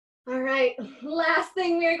 All right, last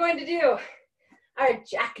thing we are going to do are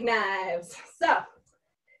jackknives. So,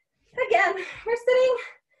 again, we're sitting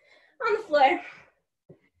on the floor.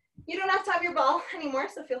 You don't have to have your ball anymore,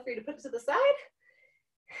 so feel free to put it to the side.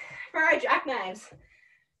 For our jackknives,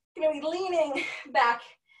 gonna be leaning back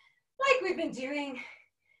like we've been doing.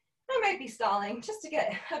 I might be stalling just to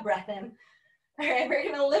get a breath in. All right, we're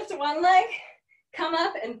gonna lift one leg, come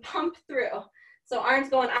up and pump through. So arms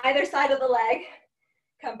go on either side of the leg,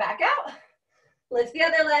 come back out, lift the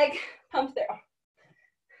other leg, pump through.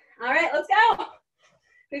 All right, let's go.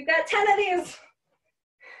 We've got 10 of these.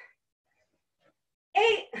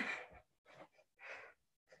 8,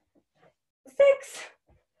 6,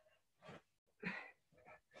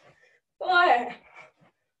 4,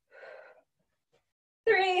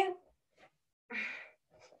 3,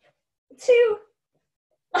 2,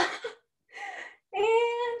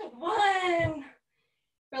 and 1.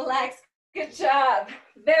 Relax, good job.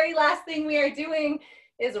 Very last thing we are doing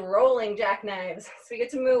is rolling jackknives. So we get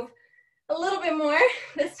to move a little bit more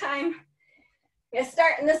this time. We're gonna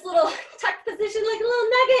start in this little tuck position like a little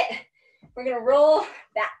nugget. We're gonna roll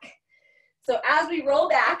back. So as we roll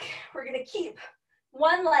back, we're gonna keep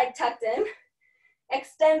one leg tucked in,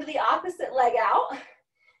 extend the opposite leg out.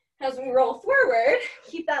 As we roll forward,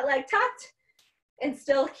 keep that leg tucked and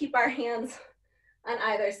still keep our hands on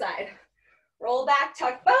either side. Roll back,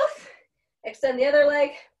 tuck both, extend the other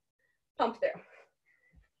leg, pump through.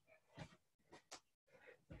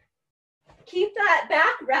 Keep that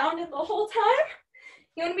back rounded the whole time.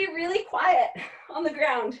 You want to be really quiet on the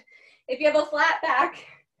ground. If you have a flat back,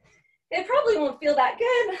 it probably won't feel that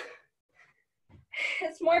good.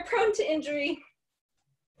 It's more prone to injury,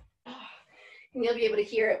 and you'll be able to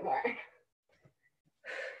hear it more.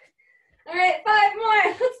 All right, 5 more,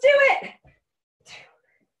 let's do it.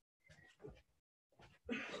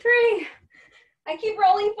 2, 3, I keep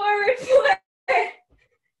rolling forward, 4,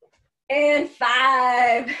 and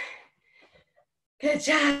 5. Good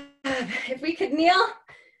job. If we could kneel,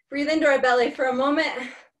 breathe into our belly for a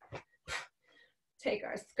moment. Take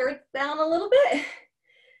our skirts down a little bit.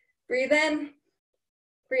 Breathe in,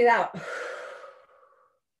 breathe out.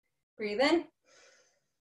 Breathe in,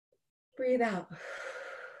 breathe out.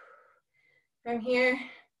 From here,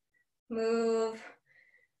 move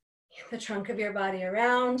the trunk of your body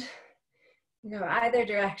around. Go either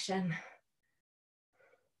direction.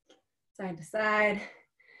 Side to side.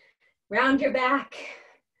 Round your back.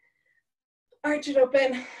 Arch it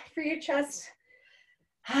open for your chest.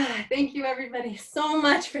 Thank you everybody so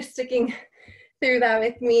much for sticking through that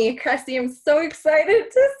with me. Cressie, I'm so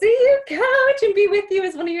excited to see you coach and be with you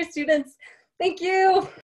as one of your students. Thank you.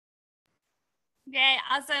 Yay,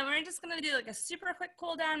 awesome. We're just gonna do like a super quick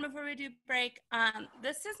cool down before we do break.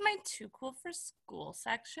 This is my Too Cool for School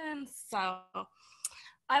section, so I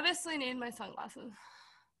obviously need my sunglasses.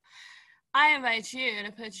 I invite you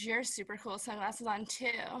to put your super cool sunglasses on too.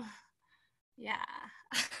 Yeah.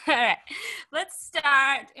 All right, let's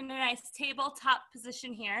start in a nice tabletop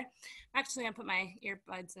position here. I'm actually gonna put my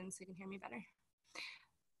earbuds in so you can hear me better.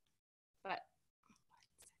 But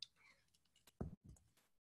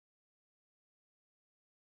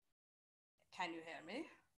can you hear me?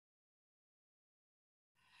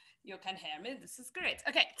 You can hear me. This is great.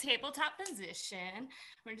 Okay, tabletop position.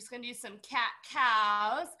 We're just gonna do some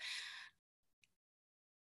cat-cows.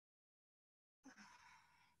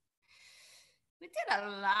 We did a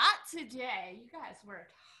lot today. You guys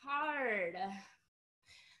worked hard.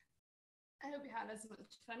 I hope you had as much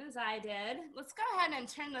fun as I did. Let's go ahead and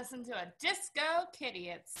turn this into a disco kitty.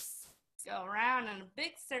 It's Go around in a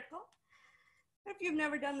big circle. If you've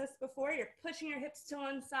never done this before, you're pushing your hips to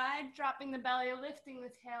one side, dropping the belly, lifting the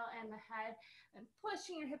tail and the head, and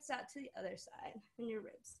pushing your hips out to the other side and your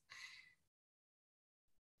ribs.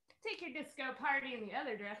 Take your disco party in the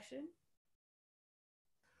other direction.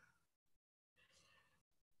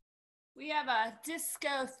 We have a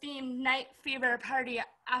disco-themed night fever party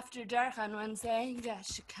after dark on Wednesday. You guys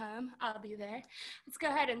should come. I'll be there. Let's go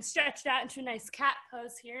ahead and stretch that into a nice cat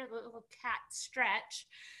pose here, a little cat stretch.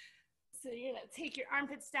 So you're going to take your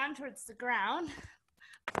armpits down towards the ground,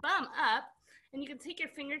 bum up, and you can take your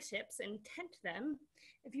fingertips and tent them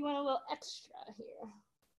if you want a little extra here.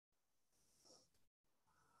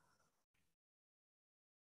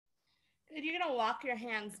 Good. You're going to walk your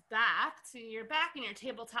hands back to your back in your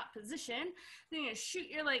tabletop position. Then you're going to shoot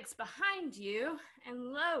your legs behind you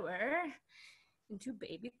and lower into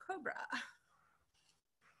baby cobra.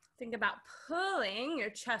 Think about pulling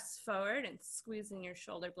your chest forward and squeezing your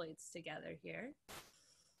shoulder blades together here.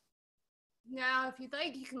 Now, if you'd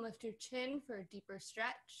like, you can lift your chin for a deeper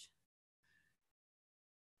stretch.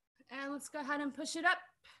 And let's go ahead and push it up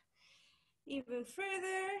even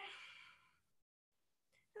further.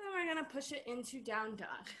 And then we're going to push it into down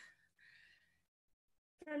dog.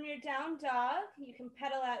 From your down dog, you can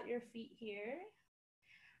pedal out your feet here.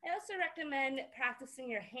 I also recommend practicing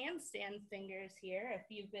your handstand fingers here if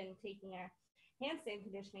you've been taking our handstand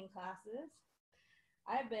conditioning classes.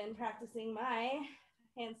 I've been practicing my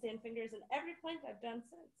handstand fingers in every plank I've done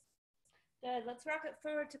since. Good, let's rock it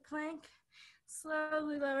forward to plank.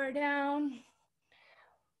 Slowly lower down.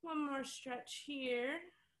 One more stretch here.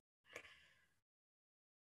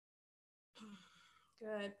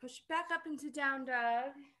 Good, push it back up into down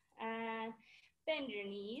dog and bend your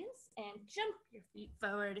knees and jump your feet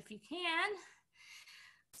forward if you can.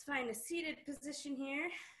 Let's find a seated position here.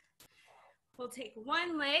 We'll take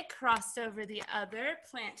one leg crossed over the other,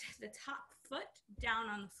 plant the top foot down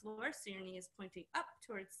on the floor so your knee is pointing up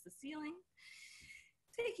towards the ceiling.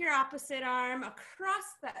 Take your opposite arm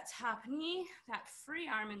across that top knee, that free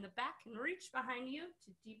arm in the back, and reach behind you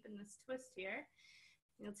to deepen this twist here.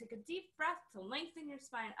 You'll take a deep breath to lengthen your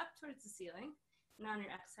spine up towards the ceiling. And on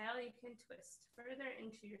your exhale, you can twist further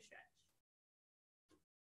into your stretch.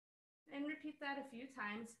 And repeat that a few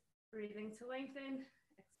times, breathing to lengthen,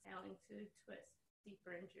 exhaling to twist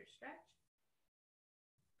deeper into your stretch.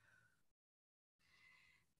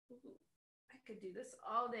 Ooh, I could do this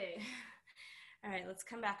all day. All right, let's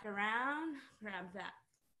come back around, grab that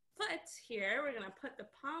foot here. We're gonna put the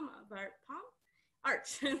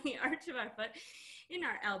arch of our foot in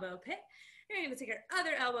our elbow pit. We're going to take our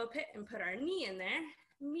other elbow pit and put our knee in there.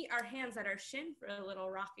 Meet our hands at our shin for a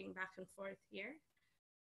little rocking back and forth here.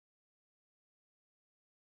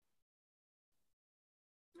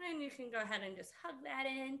 And you can go ahead and just hug that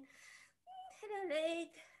in. Hello, leg.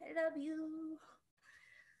 I love you.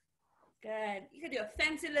 Good. You can do a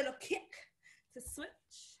fancy little kick to switch.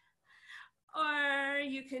 Or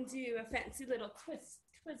you can do a fancy little twist,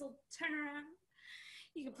 twizzle, turn around.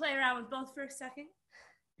 You can play around with both for a second.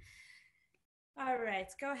 All right,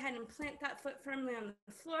 go ahead and plant that foot firmly on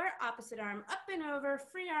the floor. Opposite arm up and over.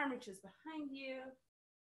 Free arm reaches behind you.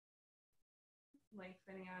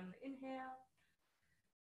 Lengthening on the inhale.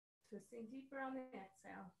 Twisting deeper on the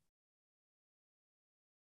exhale.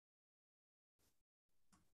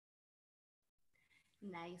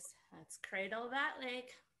 Nice. Let's cradle that leg.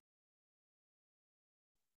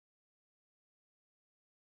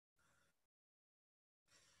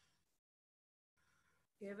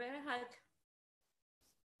 Give it a hug.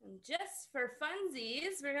 And just for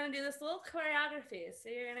funsies, we're going to do this little choreography. So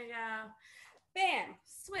you're going to go bam,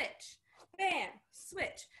 switch, bam,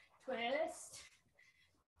 switch, twist,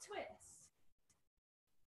 twist,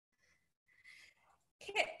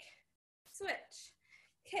 kick, switch,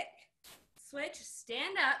 kick, switch,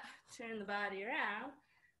 stand up, turn the body around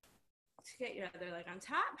to get your other leg on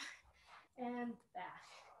top and back.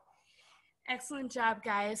 Excellent job,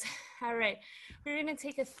 guys. All right, we're gonna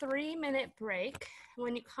take a 3-minute break.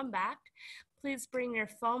 When you come back, please bring your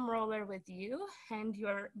foam roller with you and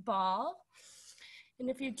your ball. And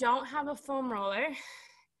if you don't have a foam roller,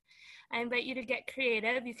 I invite you to get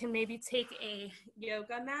creative. You can maybe take a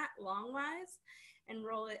yoga mat longwise and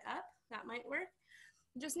roll it up. That might work.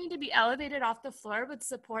 You just need to be elevated off the floor with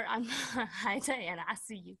support on, hi Diana, I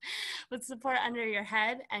see you, with support under your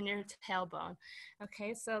head and your tailbone.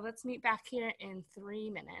 Okay, so let's meet back here in 3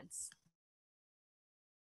 minutes.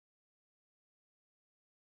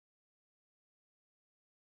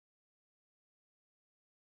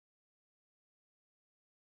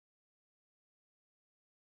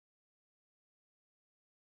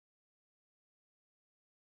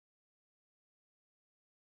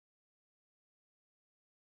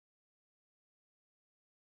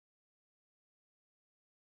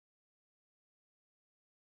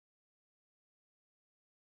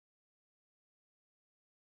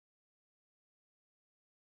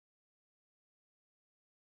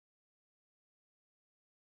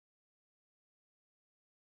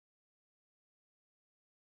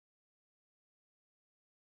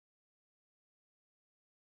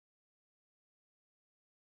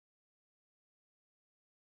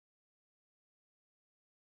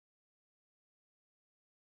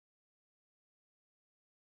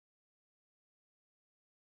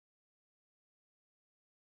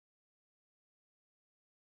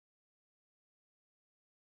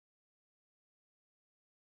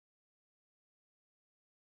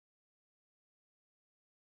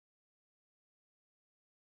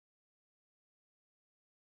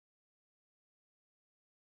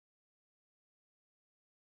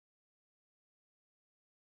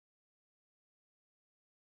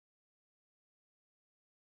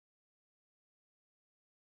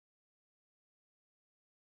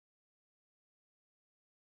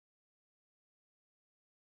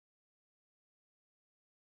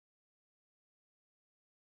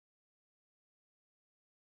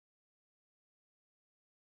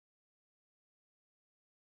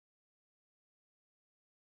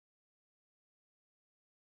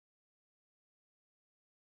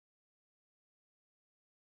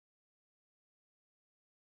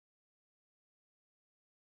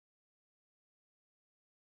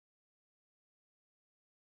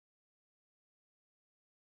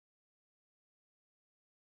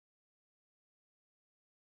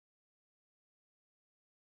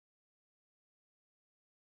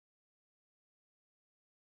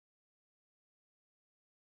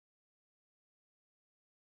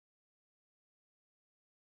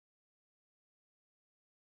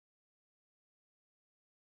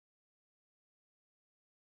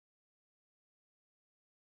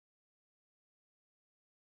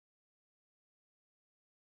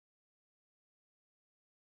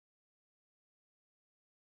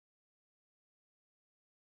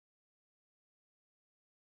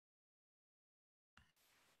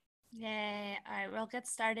 Yay. All right, we'll get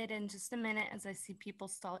started in just a minute as I see people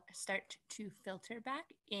start to filter back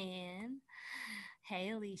in. Hey,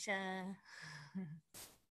 Alicia.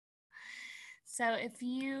 So if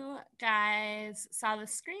you guys saw the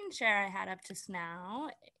screen share I had up just now,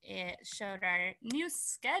 it showed our new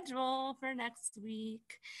schedule for next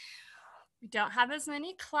week. We don't have as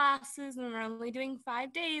many classes and we're only doing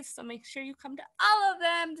 5 days, so make sure you come to all of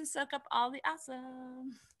them to soak up all the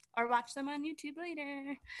awesome, or watch them on YouTube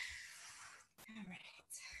later. All right.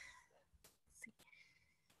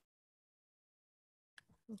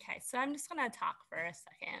 Okay, so I'm just gonna talk for a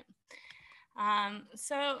second.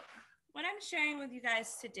 So what I'm sharing with you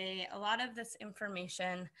guys today, a lot of this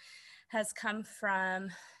information has come from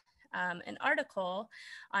an article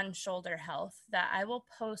on shoulder health that I will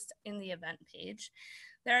post in the event page.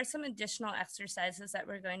 There are some additional exercises that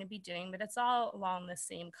we're going to be doing, but it's all along the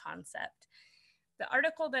same concept. The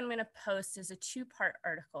article that I'm going to post is a 2-part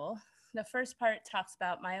article. The first part talks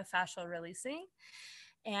about myofascial releasing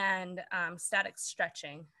and static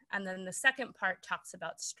stretching. And then the second part talks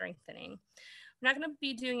about strengthening. I'm not going to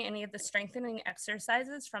be doing any of the strengthening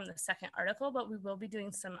exercises from the second article, but we will be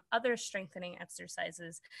doing some other strengthening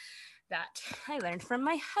exercises that I learned from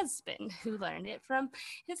my husband, who learned it from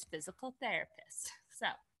his physical therapist.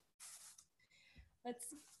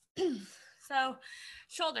 So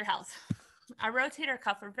shoulder health. Our rotator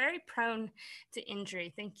cuff, we're very prone to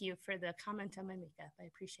injury. Thank you for the comment on my makeup. I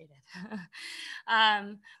appreciate it.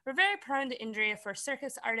 We're very prone to injury if we're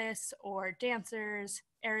circus artists or dancers,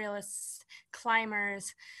 aerialists,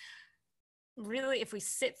 climbers. Really, if we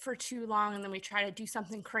sit for too long and then we try to do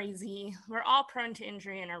something crazy, we're all prone to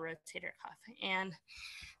injury in our rotator cuff. And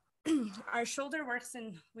our shoulder works,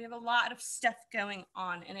 and we have a lot of stuff going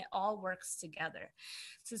on, and it all works together.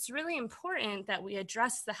 So it's really important that we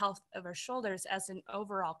address the health of our shoulders as an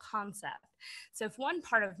overall concept. So if one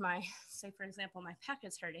part of my, say for example, my pec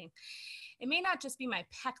is hurting, it may not just be my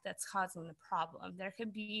pec that's causing the problem. There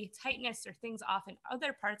could be tightness or things off in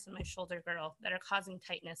other parts of my shoulder girdle that are causing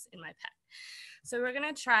tightness in my pec. So we're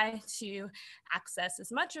going to try to access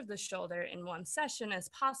as much of the shoulder in one session as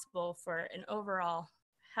possible for an overall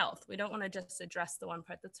health. We don't want to just address the one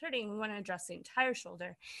part that's hurting. We want to address the entire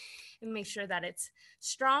shoulder and make sure that it's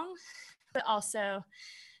strong, but also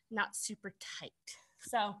not super tight.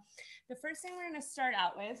 So the first thing we're going to start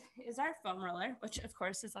out with is our foam roller, which of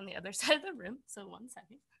course is on the other side of the room. So 1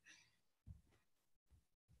 second.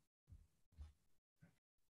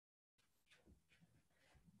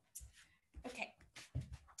 Okay.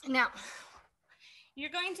 Now, you're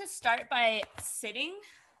going to start by sitting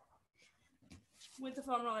with the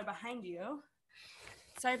foam roller behind you.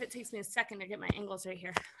 Sorry if it takes me a second to get my angles right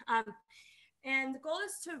here. And the goal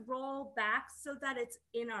is to roll back so that it's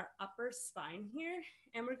in our upper spine here.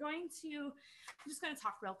 And we're going to, I'm just going to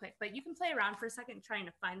talk real quick, but you can play around for a second trying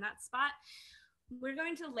to find that spot. We're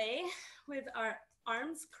going to lay with our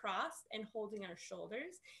arms crossed and holding our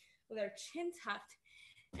shoulders with our chin tucked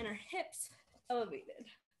and our hips elevated.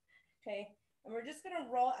 Okay, and we're just going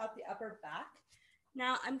to roll out the upper back.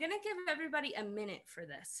 Now, I'm going to give everybody a minute for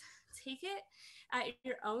this. Take it at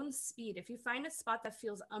your own speed. If you find a spot that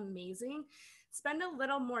feels amazing, spend a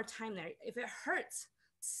little more time there. If it hurts,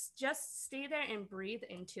 just stay there and breathe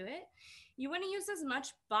into it. You want to use as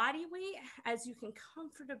much body weight as you can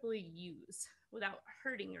comfortably use without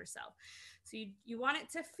hurting yourself. So you want it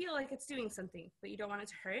to feel like it's doing something, but you don't want it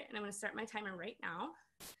to hurt. And I'm going to start my timer right now.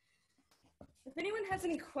 If anyone has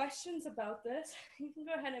any questions about this, you can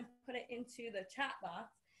go ahead and put it into the chat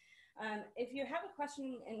box. If you have a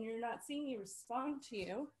question and you're not seeing me respond to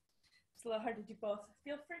you, it's a little hard to do both,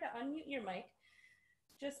 feel free to unmute your mic.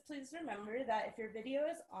 Just please remember that if your video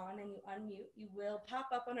is on and you unmute, you will pop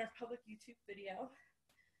up on our public YouTube video.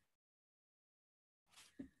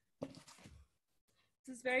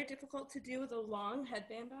 This is very difficult to do with a long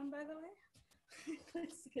headband on, by the way.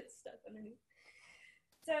 Please get stuck underneath.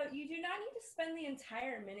 So you do not need to spend the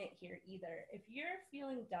entire minute here either. If you're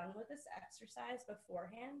feeling done with this exercise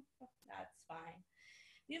beforehand, that's fine.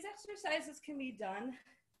 These exercises can be done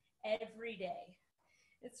every day.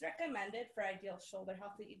 It's recommended for ideal shoulder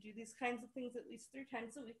health that you do these kinds of things at least 3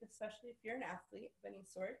 times a week, especially if you're an athlete of any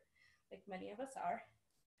sort, like many of us are.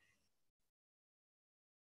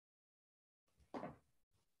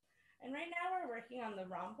 And right now we're working on the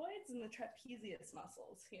rhomboids and the trapezius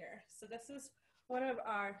muscles here. So this is one of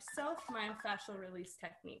our self-myofascial release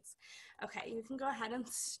techniques. Okay, you can go ahead and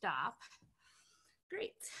stop.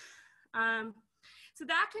 Great. So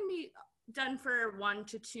that can be done for 1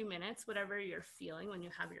 to 2 minutes, whatever you're feeling when you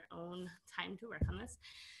have your own time to work on this.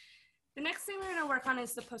 The next thing we're going to work on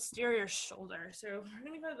is the posterior shoulder. So we're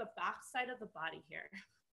going to go to the back side of the body here.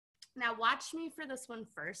 Now watch me for this one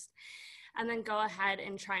first, and then go ahead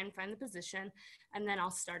and try and find the position, and then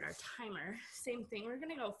I'll start our timer. Same thing, we're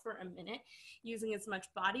gonna go for a minute, using as much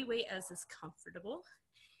body weight as is comfortable,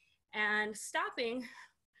 and stopping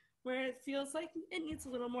where it feels like it needs a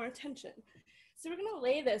little more attention. So we're gonna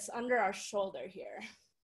lay this under our shoulder here,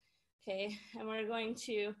 okay? And we're going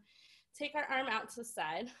to take our arm out to the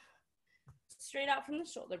side, straight out from the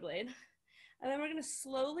shoulder blade, and then we're gonna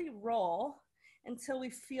slowly roll until we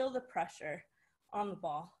feel the pressure on the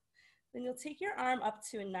ball. Then you'll take your arm up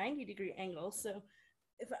to a 90-degree angle. So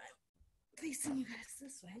if I'm facing you guys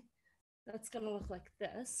this way, that's gonna look like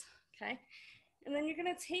this, okay? And then you're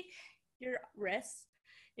gonna take your wrist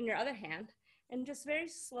in your other hand and just very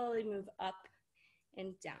slowly move up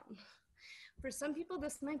and down. For some people,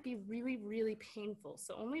 this might be really, really painful.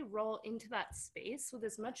 So only roll into that space with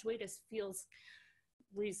as much weight as feels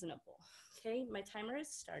reasonable, okay? My timer has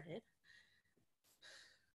started.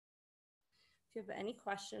 If you have any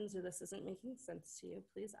questions or this isn't making sense to you,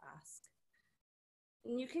 please ask.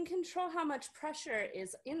 And you can control how much pressure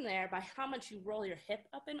is in there by how much you roll your hip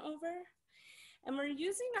up and over. And we're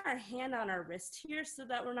using our hand on our wrist here so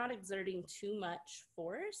that we're not exerting too much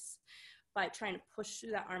force by trying to push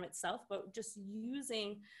through that arm itself, but just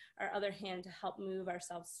using our other hand to help move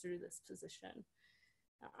ourselves through this position.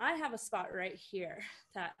 Now, I have a spot right here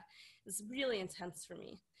that is really intense for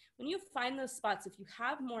me. When you find those spots, if you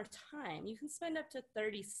have more time, you can spend up to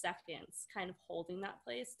 30 seconds kind of holding that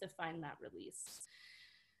place to find that release.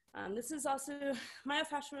 This is also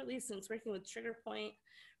myofascial release, and it's working with trigger point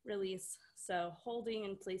release. So holding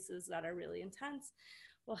in places that are really intense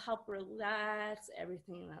will help relax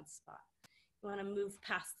everything in that spot. You want to move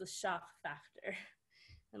past the shock factor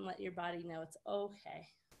and let your body know it's okay.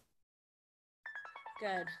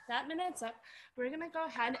 Good. That minute's up. We're going to go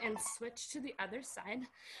ahead and switch to the other side.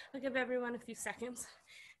 I'll give everyone a few seconds.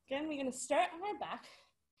 Again, we're going to start on our back,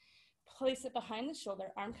 place it behind the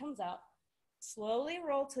shoulder, arm comes out, slowly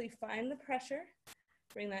roll till you find the pressure,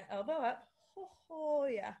 bring that elbow up, oh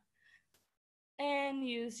yeah, and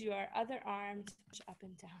use your other arm to push up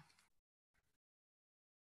and down.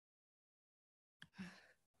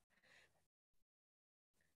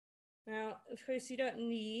 Now, of course, you don't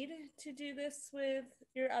need to do this with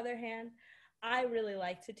your other hand. I really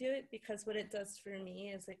like to do it because what it does for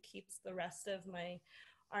me is it keeps the rest of my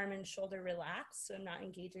arm and shoulder relaxed, so I'm not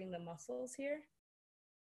engaging the muscles here.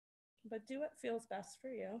 But do what feels best for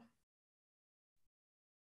you.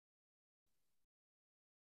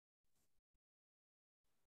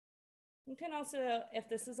 You can also, if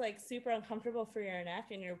this is like super uncomfortable for your neck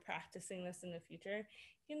and you're practicing this in the future,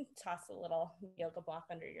 you can toss a little yoga block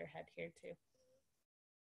under your head here too.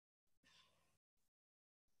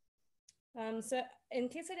 So in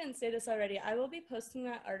case I didn't say this already, I will be posting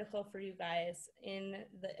that article for you guys in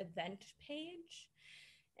the event page.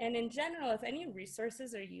 And in general, if any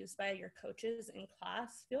resources are used by your coaches in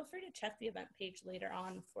class, feel free to check the event page later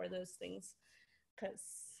on for those things, because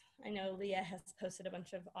I know Leah has posted a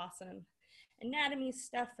bunch of awesome anatomy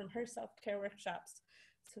stuff from her self-care workshops,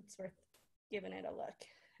 so it's worth giving it a look.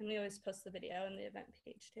 And we always post the video in the event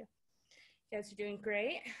page too. You guys are doing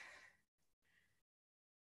great.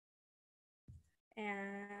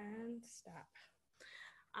 And stop.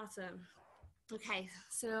 Awesome. Okay,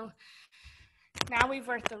 so now we've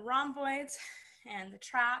worked the rhomboids and the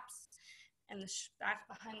traps and the back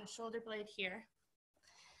behind the shoulder blade here.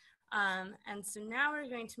 And so now we're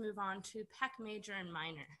going to move on to pec major and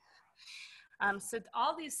minor. So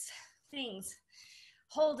all these things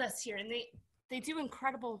hold us here, and they do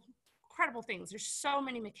incredible things. There's so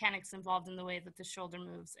many mechanics involved in the way that the shoulder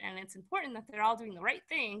moves, and it's important that they're all doing the right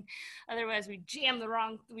thing. Otherwise, we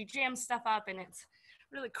jam stuff up, and it's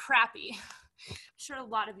really crappy. I'm sure a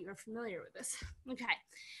lot of you are familiar with this. Okay,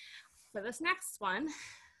 for this next one,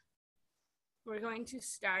 we're going to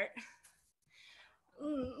start.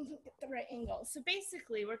 Get the right angle. So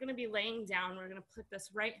basically, we're going to be laying down. We're going to put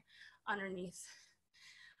this right underneath,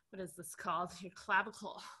 what is this called? Your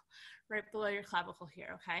clavicle, right below your clavicle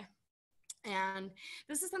here, okay? And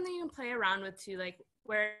this is something you can play around with too, like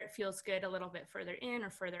where it feels good, a little bit further in or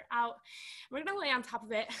further out. We're going to lay on top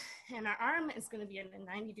of it, and our arm is going to be at a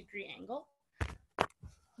 90-degree angle.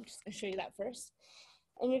 I'm just going to show you that first.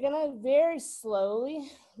 And you're going to very slowly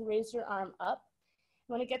raise your arm up.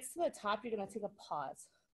 When it gets to the top, you're going to take a pause,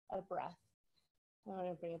 a breath. And we're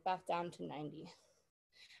going to bring it back down to 90.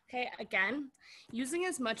 Okay, again, using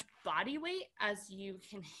as much body weight as you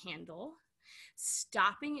can handle,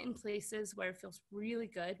 stopping in places where it feels really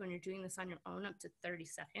good when you're doing this on your own up to 30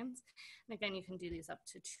 seconds. And again, you can do these up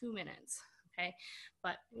to 2 minutes, okay?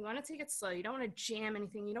 But you want to take it slow. You don't want to jam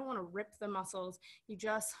anything. You don't want to rip the muscles. You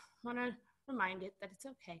just want to remind it that it's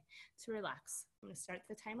okay to relax. I'm going to start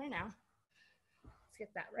the timer now. Let's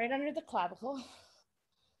get that right under the clavicle.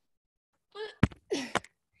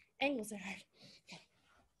 Angles are hard. Okay.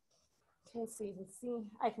 Okay, so you can see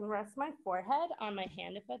I can rest my forehead on my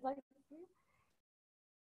hand if I'd like to.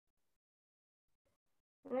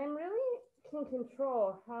 And I really can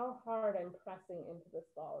control how hard I'm pressing into this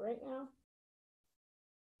ball right now.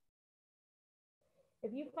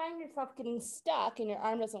 If you find yourself getting stuck and your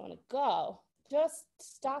arm doesn't want to go, just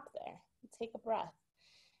stop there and take a breath.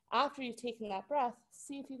 After you've taken that breath,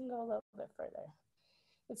 see if you can go a little bit further.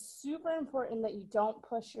 It's super important that you don't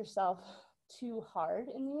push yourself too hard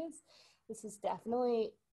in these. This is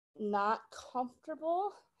definitely not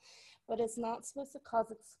comfortable, but it's not supposed to cause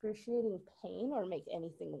excruciating pain or make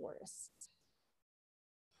anything worse.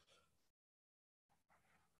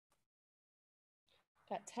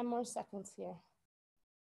 Got 10 more seconds here.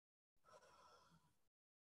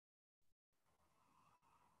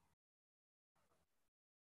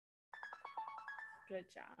 Good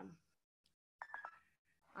job.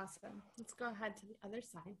 Awesome. Let's go ahead to the other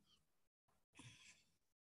side.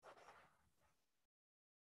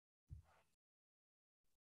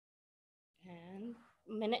 And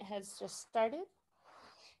minute has just started.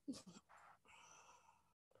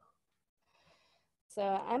 So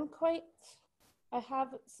I have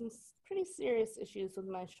some pretty serious issues with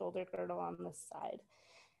my shoulder girdle on this side.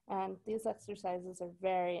 And these exercises are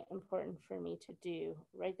very important for me to do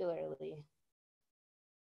regularly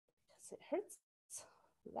because it hurts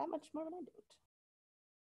that much more when I don't.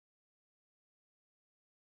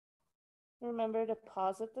 Remember to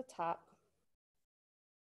pause at the top.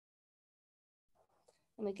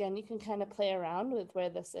 And again, you can kind of play around with where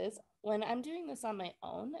this is. When I'm doing this on my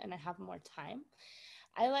own and I have more time,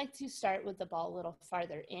 I like to start with the ball a little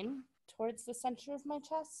farther in towards the center of my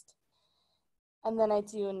chest. And then I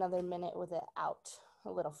do another minute with it out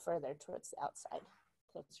a little further towards the outside,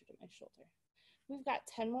 closer to my shoulder. We've got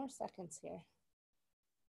 10 more seconds here.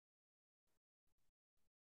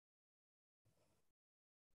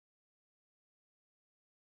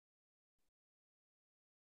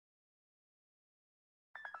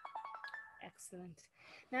 Excellent.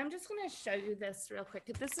 Now I'm just going to show you this real quick.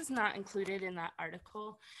 This is not included in that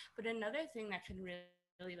article, but another thing that can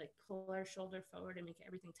really like pull our shoulder forward and make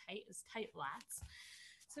everything tight is tight lats.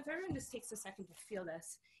 So if everyone just takes a second to feel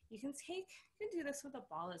this, you can do this with a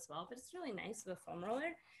ball as well, but it's really nice with a foam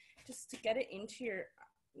roller just to get it into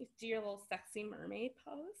do your little sexy mermaid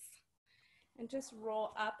pose and just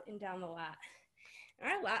roll up and down the lat.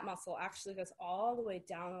 And our lat muscle actually goes all the way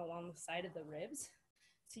down along the side of the ribs.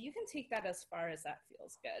 So you can take that as far as that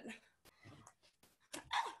feels good.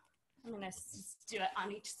 I'm gonna just do it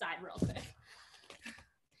on each side real quick.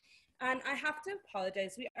 And I have to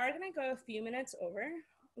apologize. We are gonna go a few minutes over.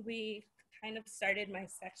 We kind of started my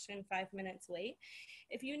section 5 minutes late.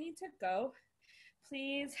 If you need to go,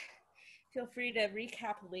 please feel free to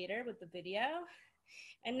recap later with the video.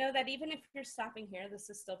 And know that even if you're stopping here, this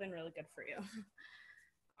has still been really good for you.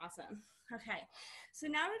 Awesome. Okay, so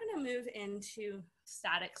now we're going to move into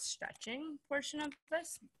static stretching portion of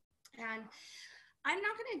this. And I'm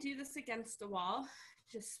not going to do this against the wall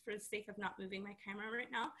just for the sake of not moving my camera right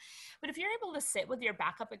now. But if you're able to sit with your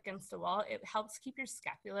back up against the wall, it helps keep your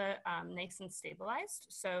scapula nice and stabilized.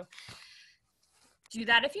 So do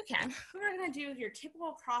that if you can. We're going to do your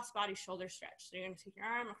typical cross body shoulder stretch. So you're going to take your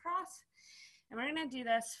arm across, and we're going to do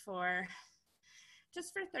this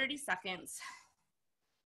just for 30 seconds.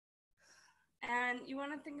 And you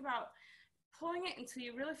want to think about pulling it until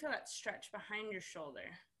you really feel that stretch behind your shoulder.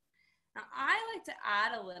 Now, I like to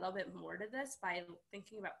add a little bit more to this by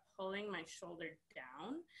thinking about pulling my shoulder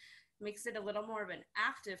down. Makes it a little more of an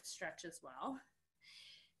active stretch as well.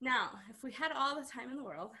 Now, if we had all the time in the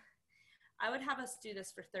world, I would have us do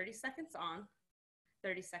this for 30 seconds on,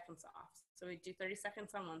 30 seconds off. So we do 30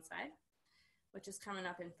 seconds on one side, which is coming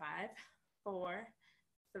up in 5, 4,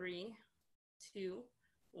 3, 2,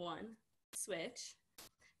 1. Switch,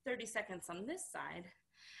 30 seconds on this side,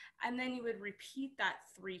 and then you would repeat that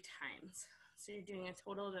 3 times. So you're doing a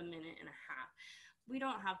total of 1.5 minutes. We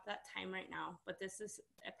don't have that time right now, but this is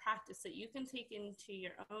a practice that you can take into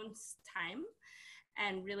your own time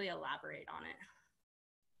and really elaborate on it.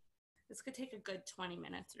 This could take a good 20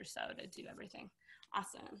 minutes or so to do everything.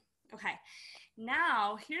 Awesome. Okay,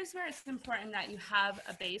 now here's where it's important that you have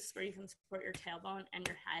a base where you can support your tailbone and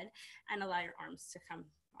your head and allow your arms to come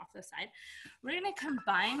off the side. We're going to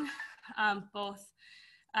combine both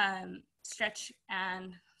stretch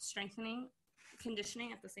and strengthening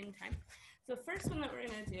conditioning at the same time. So the first one that we're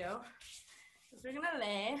going to do is we're gonna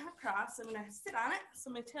lay across. I'm gonna sit on it. So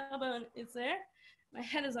my tailbone is there. My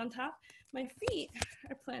head is on top. My feet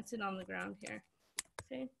are planted on the ground here.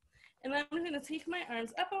 Okay. And then I'm gonna take my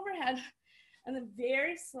arms up overhead and then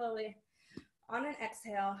very slowly on an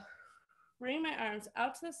exhale, bring my arms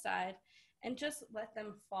out to the side and just let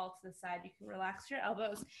them fall to the side. You can relax your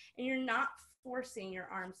elbows and you're not forcing your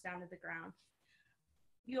arms down to the ground.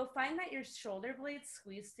 You'll find that your shoulder blades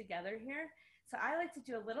squeeze together here. So I like to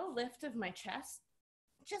do a little lift of my chest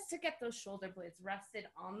just to get those shoulder blades rested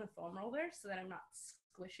on the foam roller so that I'm not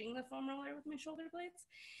squishing the foam roller with my shoulder blades.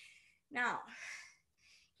 Now,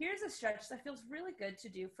 here's a stretch that feels really good to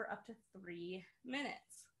do for up to 3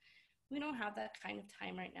 minutes. We don't have that kind of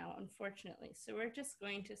time right now, unfortunately. So we're just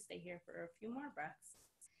going to stay here for a few more breaths.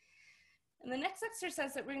 And the next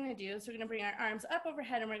exercise that we're gonna do is we're gonna bring our arms up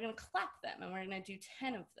overhead and we're gonna clap them and we're gonna do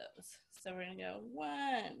 10 of those. So we're gonna go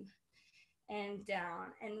 1 and down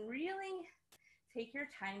and really take your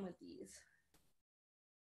time with these.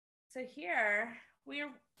 So here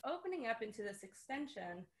we're opening up into this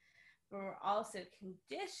extension, but we're also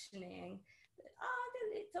conditioning the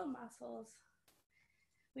little muscles.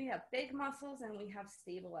 We have big muscles and we have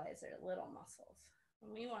stabilizer little muscles.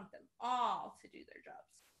 And we want them all to do their jobs.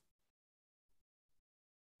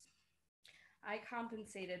 I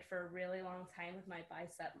compensated for a really long time with my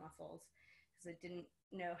bicep muscles because I didn't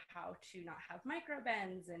know how to not have micro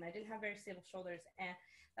bends and I didn't have very stable shoulders. And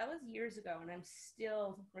that was years ago and I'm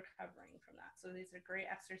still recovering from that. So these are great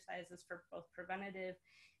exercises for both preventative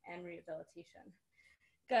and rehabilitation.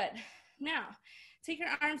 Good. Now, take your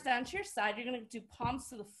arms down to your side. You're going to do palms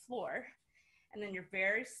to the floor. And then you're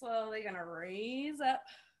very slowly going to raise up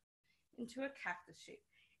into a cactus shape.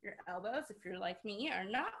 Your elbows, if you're like me, are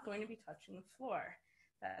not going to be touching the floor.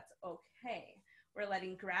 That's okay. We're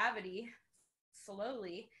letting gravity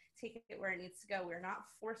slowly take it where it needs to go. We're not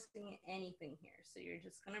forcing anything here. So you're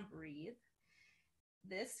just going to breathe.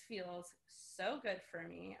 This feels so good for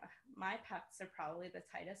me. My pecs are probably the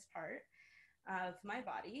tightest part of my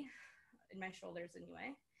body, in my shoulders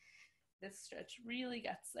anyway. This stretch really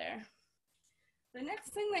gets there. The next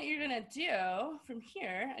thing that you're gonna do from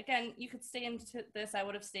here, again, you could stay into this. I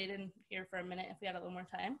would have stayed in here for a minute if we had a little more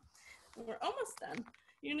time. We're almost done.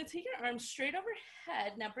 You're gonna take your arms straight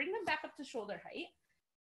overhead. Now bring them back up to shoulder height.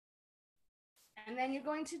 And then you're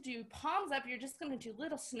going to do palms up. You're just gonna do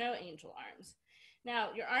little snow angel arms. Now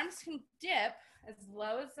your arms can dip as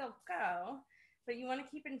low as they'll go, but you wanna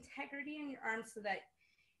keep integrity in your arms so that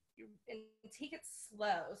and take it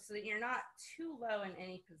slow so that you're not too low in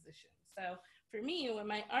any position. So for me, when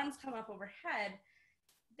my arms come up overhead,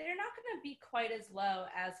 they're not going to be quite as low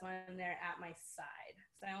as when they're at my side.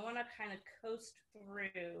 So I want to kind of coast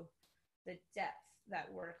through the depth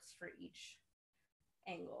that works for each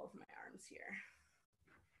angle of my arms here.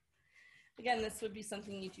 Again, this would be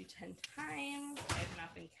something you do 10 times. I've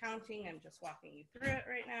not been counting. I'm just walking you through it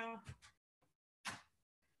right now.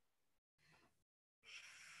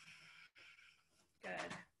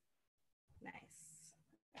 Good. Nice.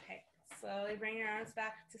 Okay, slowly bring your arms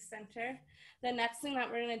back to center. The next thing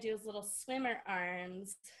that we're gonna do is little swimmer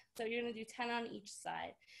arms. So you're gonna do 10 on each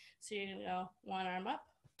side. So you're gonna go 1 arm up,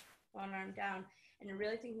 1 arm down. And you're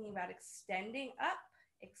really thinking about extending up,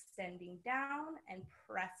 extending down, and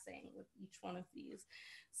pressing with each one of these.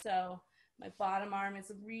 So my bottom arm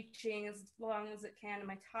is reaching as long as it can, and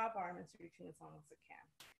my top arm is reaching as long as it can.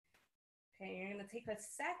 Okay, you're gonna take a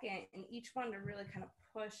second in each one to really kind of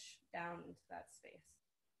push down into that space.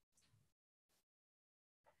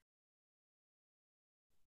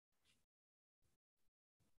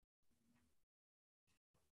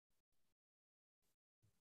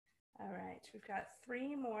 All right, we've got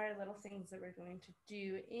 3 more little things that we're going to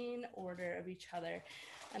do in order of each other.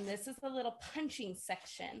 And this is the little punching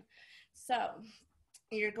section. So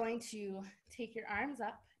you're going to take your arms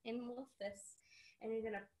up in little fists and you're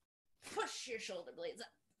gonna push your shoulder blades up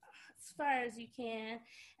as far as you can,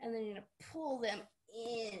 and then you're gonna pull them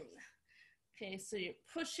in. Okay, so you're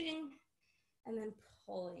pushing and then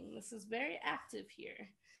pulling. This is very active here.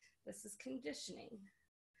 This is conditioning.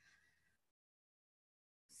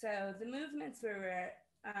 So the movements where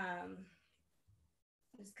we're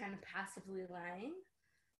just kind of passively lying,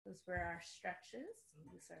 those were our stretches,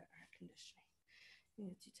 and these are our conditioning. I'm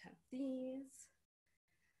gonna do 10 of these.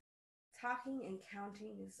 Talking and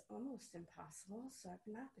counting is almost impossible, so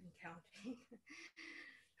I've not been counting.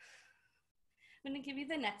 I'm gonna give you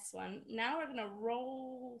the next one. Now we're gonna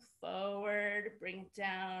roll forward, bring it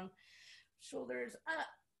down, shoulders up,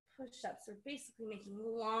 push up. So we're basically making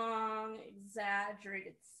long,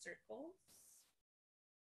 exaggerated circles.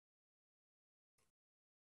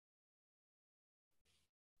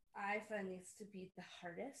 I find these to be the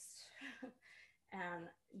hardest. And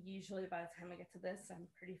usually by the time I get to this, I'm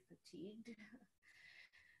pretty fatigued.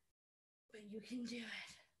 But you can do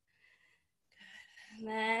it. Good. And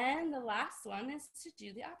then the last one is to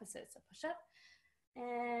do the opposite. So push up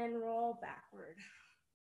and roll backward.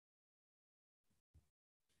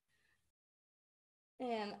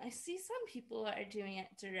 And I see some people are doing it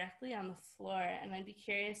directly on the floor, and I'd be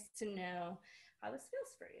curious to know how this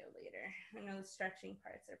feels for you later. I know the stretching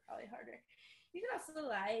parts are probably harder. You can also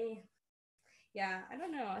lie, yeah, I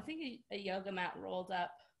don't know. I think a yoga mat rolled up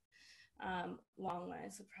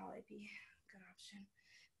longways would probably be a good option.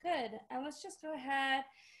 Good, and let's just go ahead,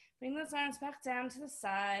 bring those arms back down to the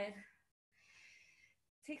side.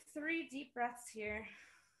 Take 3 deep breaths here.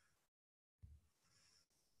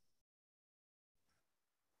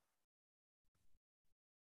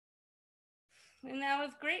 And now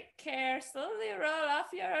with great care, slowly roll off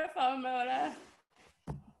your foam roller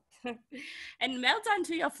and melt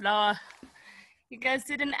onto your floor. You guys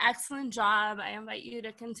did an excellent job. I invite you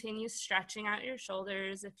to continue stretching out your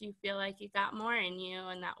shoulders if you feel like you got more in you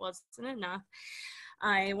and that wasn't enough.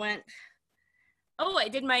 I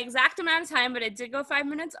did my exact amount of time, but it did go 5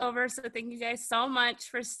 minutes over. So thank you guys so much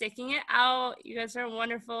for sticking it out. You guys are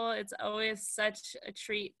wonderful. It's always such a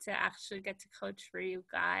treat to actually get to coach for you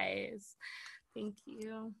guys. Thank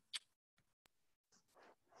you.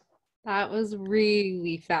 That was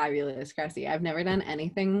really fabulous, Cressie. I've never done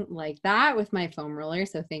anything like that with my foam roller,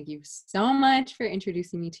 so thank you so much for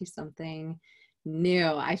introducing me to something new.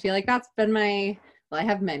 I feel like that's been I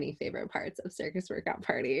have many favorite parts of Circus Workout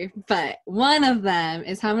Party, but one of them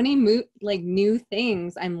is how many new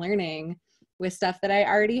things I'm learning with stuff that I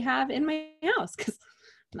already have in my house, because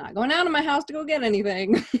I'm not going out of my house to go get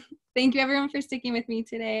anything. Thank you everyone for sticking with me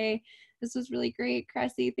today. This was really great,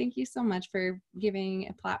 Cressie. Thank you so much for giving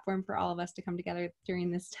a platform for all of us to come together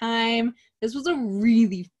during this time. This was a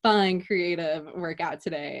really fun, creative workout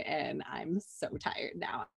today, and I'm so tired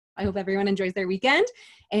now. I hope everyone enjoys their weekend,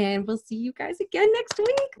 and we'll see you guys again next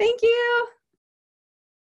week. Thank you.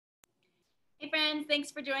 Hey friends,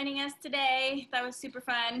 thanks for joining us today. That was super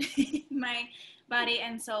fun. My body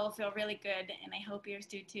and soul feel really good, and I hope yours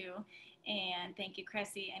do too. And thank you,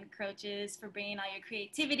 Cressie and coaches, for bringing all your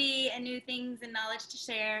creativity and new things and knowledge to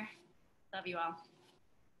share. Love you all.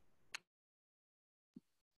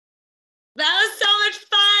 That was so much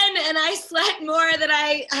fun, and I sweat more than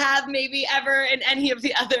I have maybe ever in any of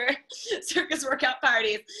the other circus workout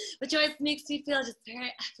parties, which always makes me feel just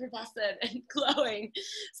very effervescent and glowing.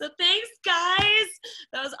 So thanks, guys.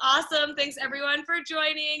 That was awesome. Thanks, everyone, for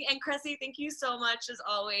joining. And Cressie, thank you so much, as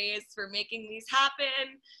always, for making these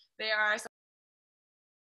happen. They are